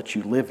of world that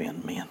you live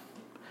in, men.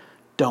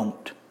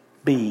 Don't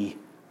be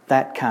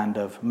that kind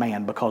of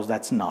man, because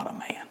that's not a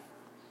man.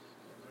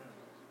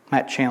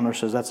 Matt Chandler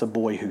says that's a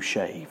boy who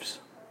shaves.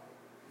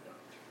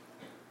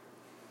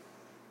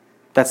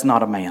 That's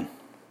not a man.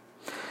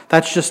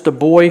 That's just a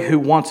boy who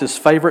wants his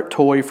favorite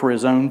toy for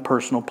his own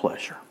personal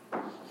pleasure.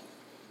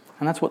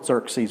 And that's what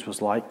Xerxes was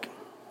like.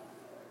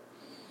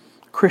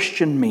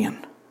 Christian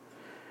men,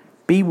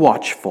 be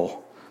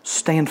watchful,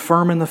 stand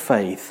firm in the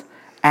faith,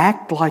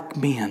 act like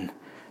men,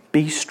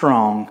 be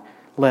strong,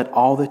 let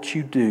all that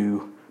you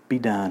do be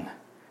done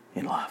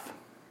in love.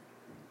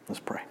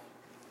 Let's pray.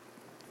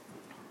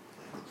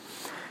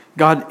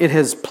 God, it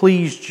has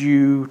pleased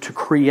you to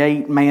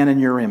create man in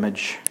your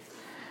image.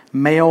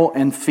 Male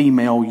and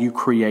female, you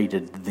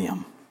created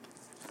them.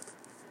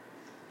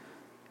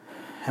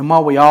 And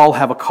while we all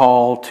have a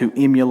call to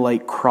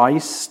emulate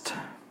Christ,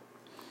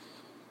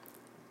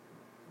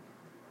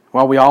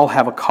 while we all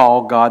have a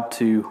call, God,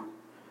 to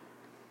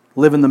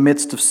live in the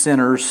midst of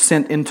sinners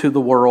sent into the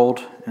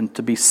world and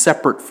to be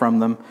separate from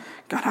them,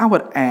 God, I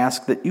would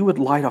ask that you would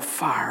light a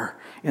fire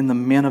in the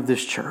men of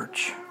this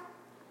church.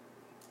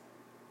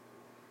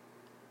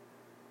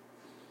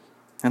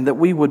 And that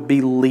we would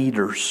be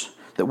leaders,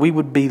 that we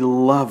would be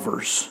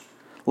lovers,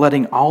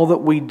 letting all that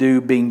we do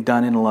being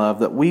done in love,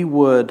 that we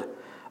would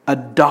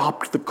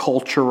adopt the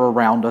culture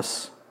around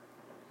us.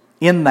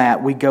 In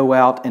that, we go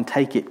out and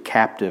take it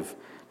captive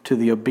to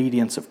the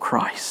obedience of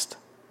Christ.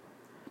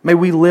 May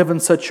we live in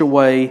such a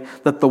way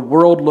that the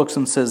world looks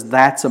and says,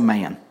 that's a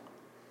man.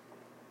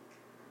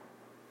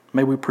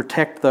 May we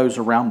protect those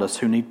around us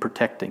who need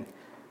protecting.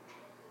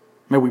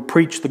 May we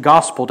preach the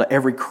gospel to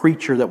every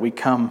creature that we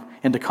come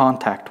into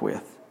contact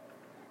with.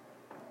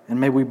 And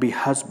may we be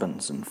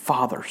husbands and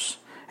fathers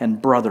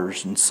and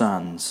brothers and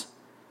sons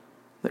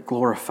that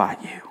glorify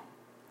you.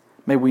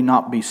 May we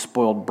not be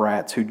spoiled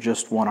brats who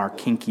just want our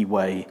kinky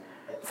way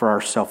for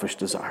our selfish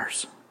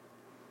desires.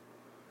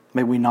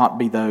 May we not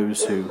be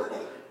those who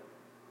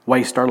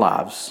waste our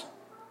lives,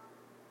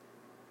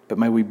 but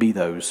may we be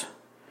those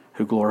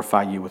who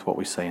glorify you with what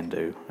we say and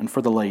do. And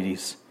for the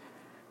ladies,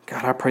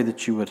 God, I pray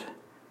that you would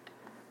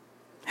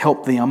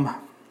help them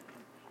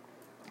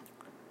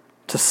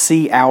to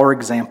see our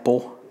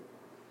example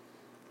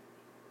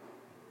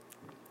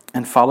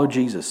and follow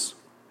Jesus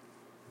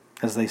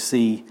as they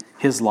see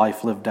his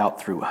life lived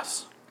out through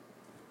us.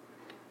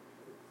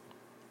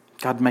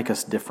 God, make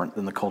us different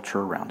than the culture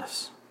around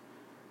us.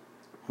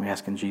 We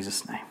ask in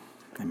Jesus' name.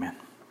 Amen.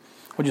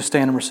 Would you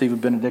stand and receive a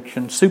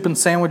benediction? Soup and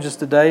sandwiches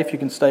today, if you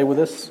can stay with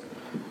us.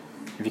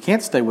 If you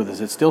can't stay with us,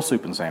 it's still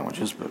soup and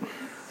sandwiches. But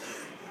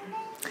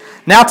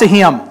now to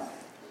him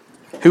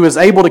who is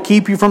able to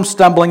keep you from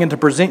stumbling and to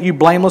present you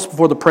blameless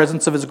before the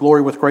presence of his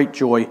glory with great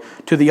joy,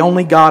 to the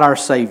only God our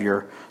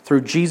Savior,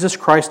 through Jesus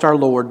Christ our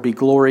Lord, be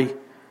glory,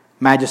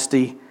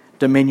 majesty,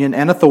 dominion,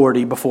 and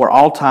authority before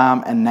all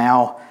time and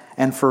now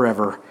and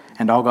forever.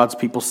 And all God's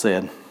people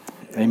said,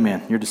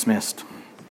 Amen. You're dismissed.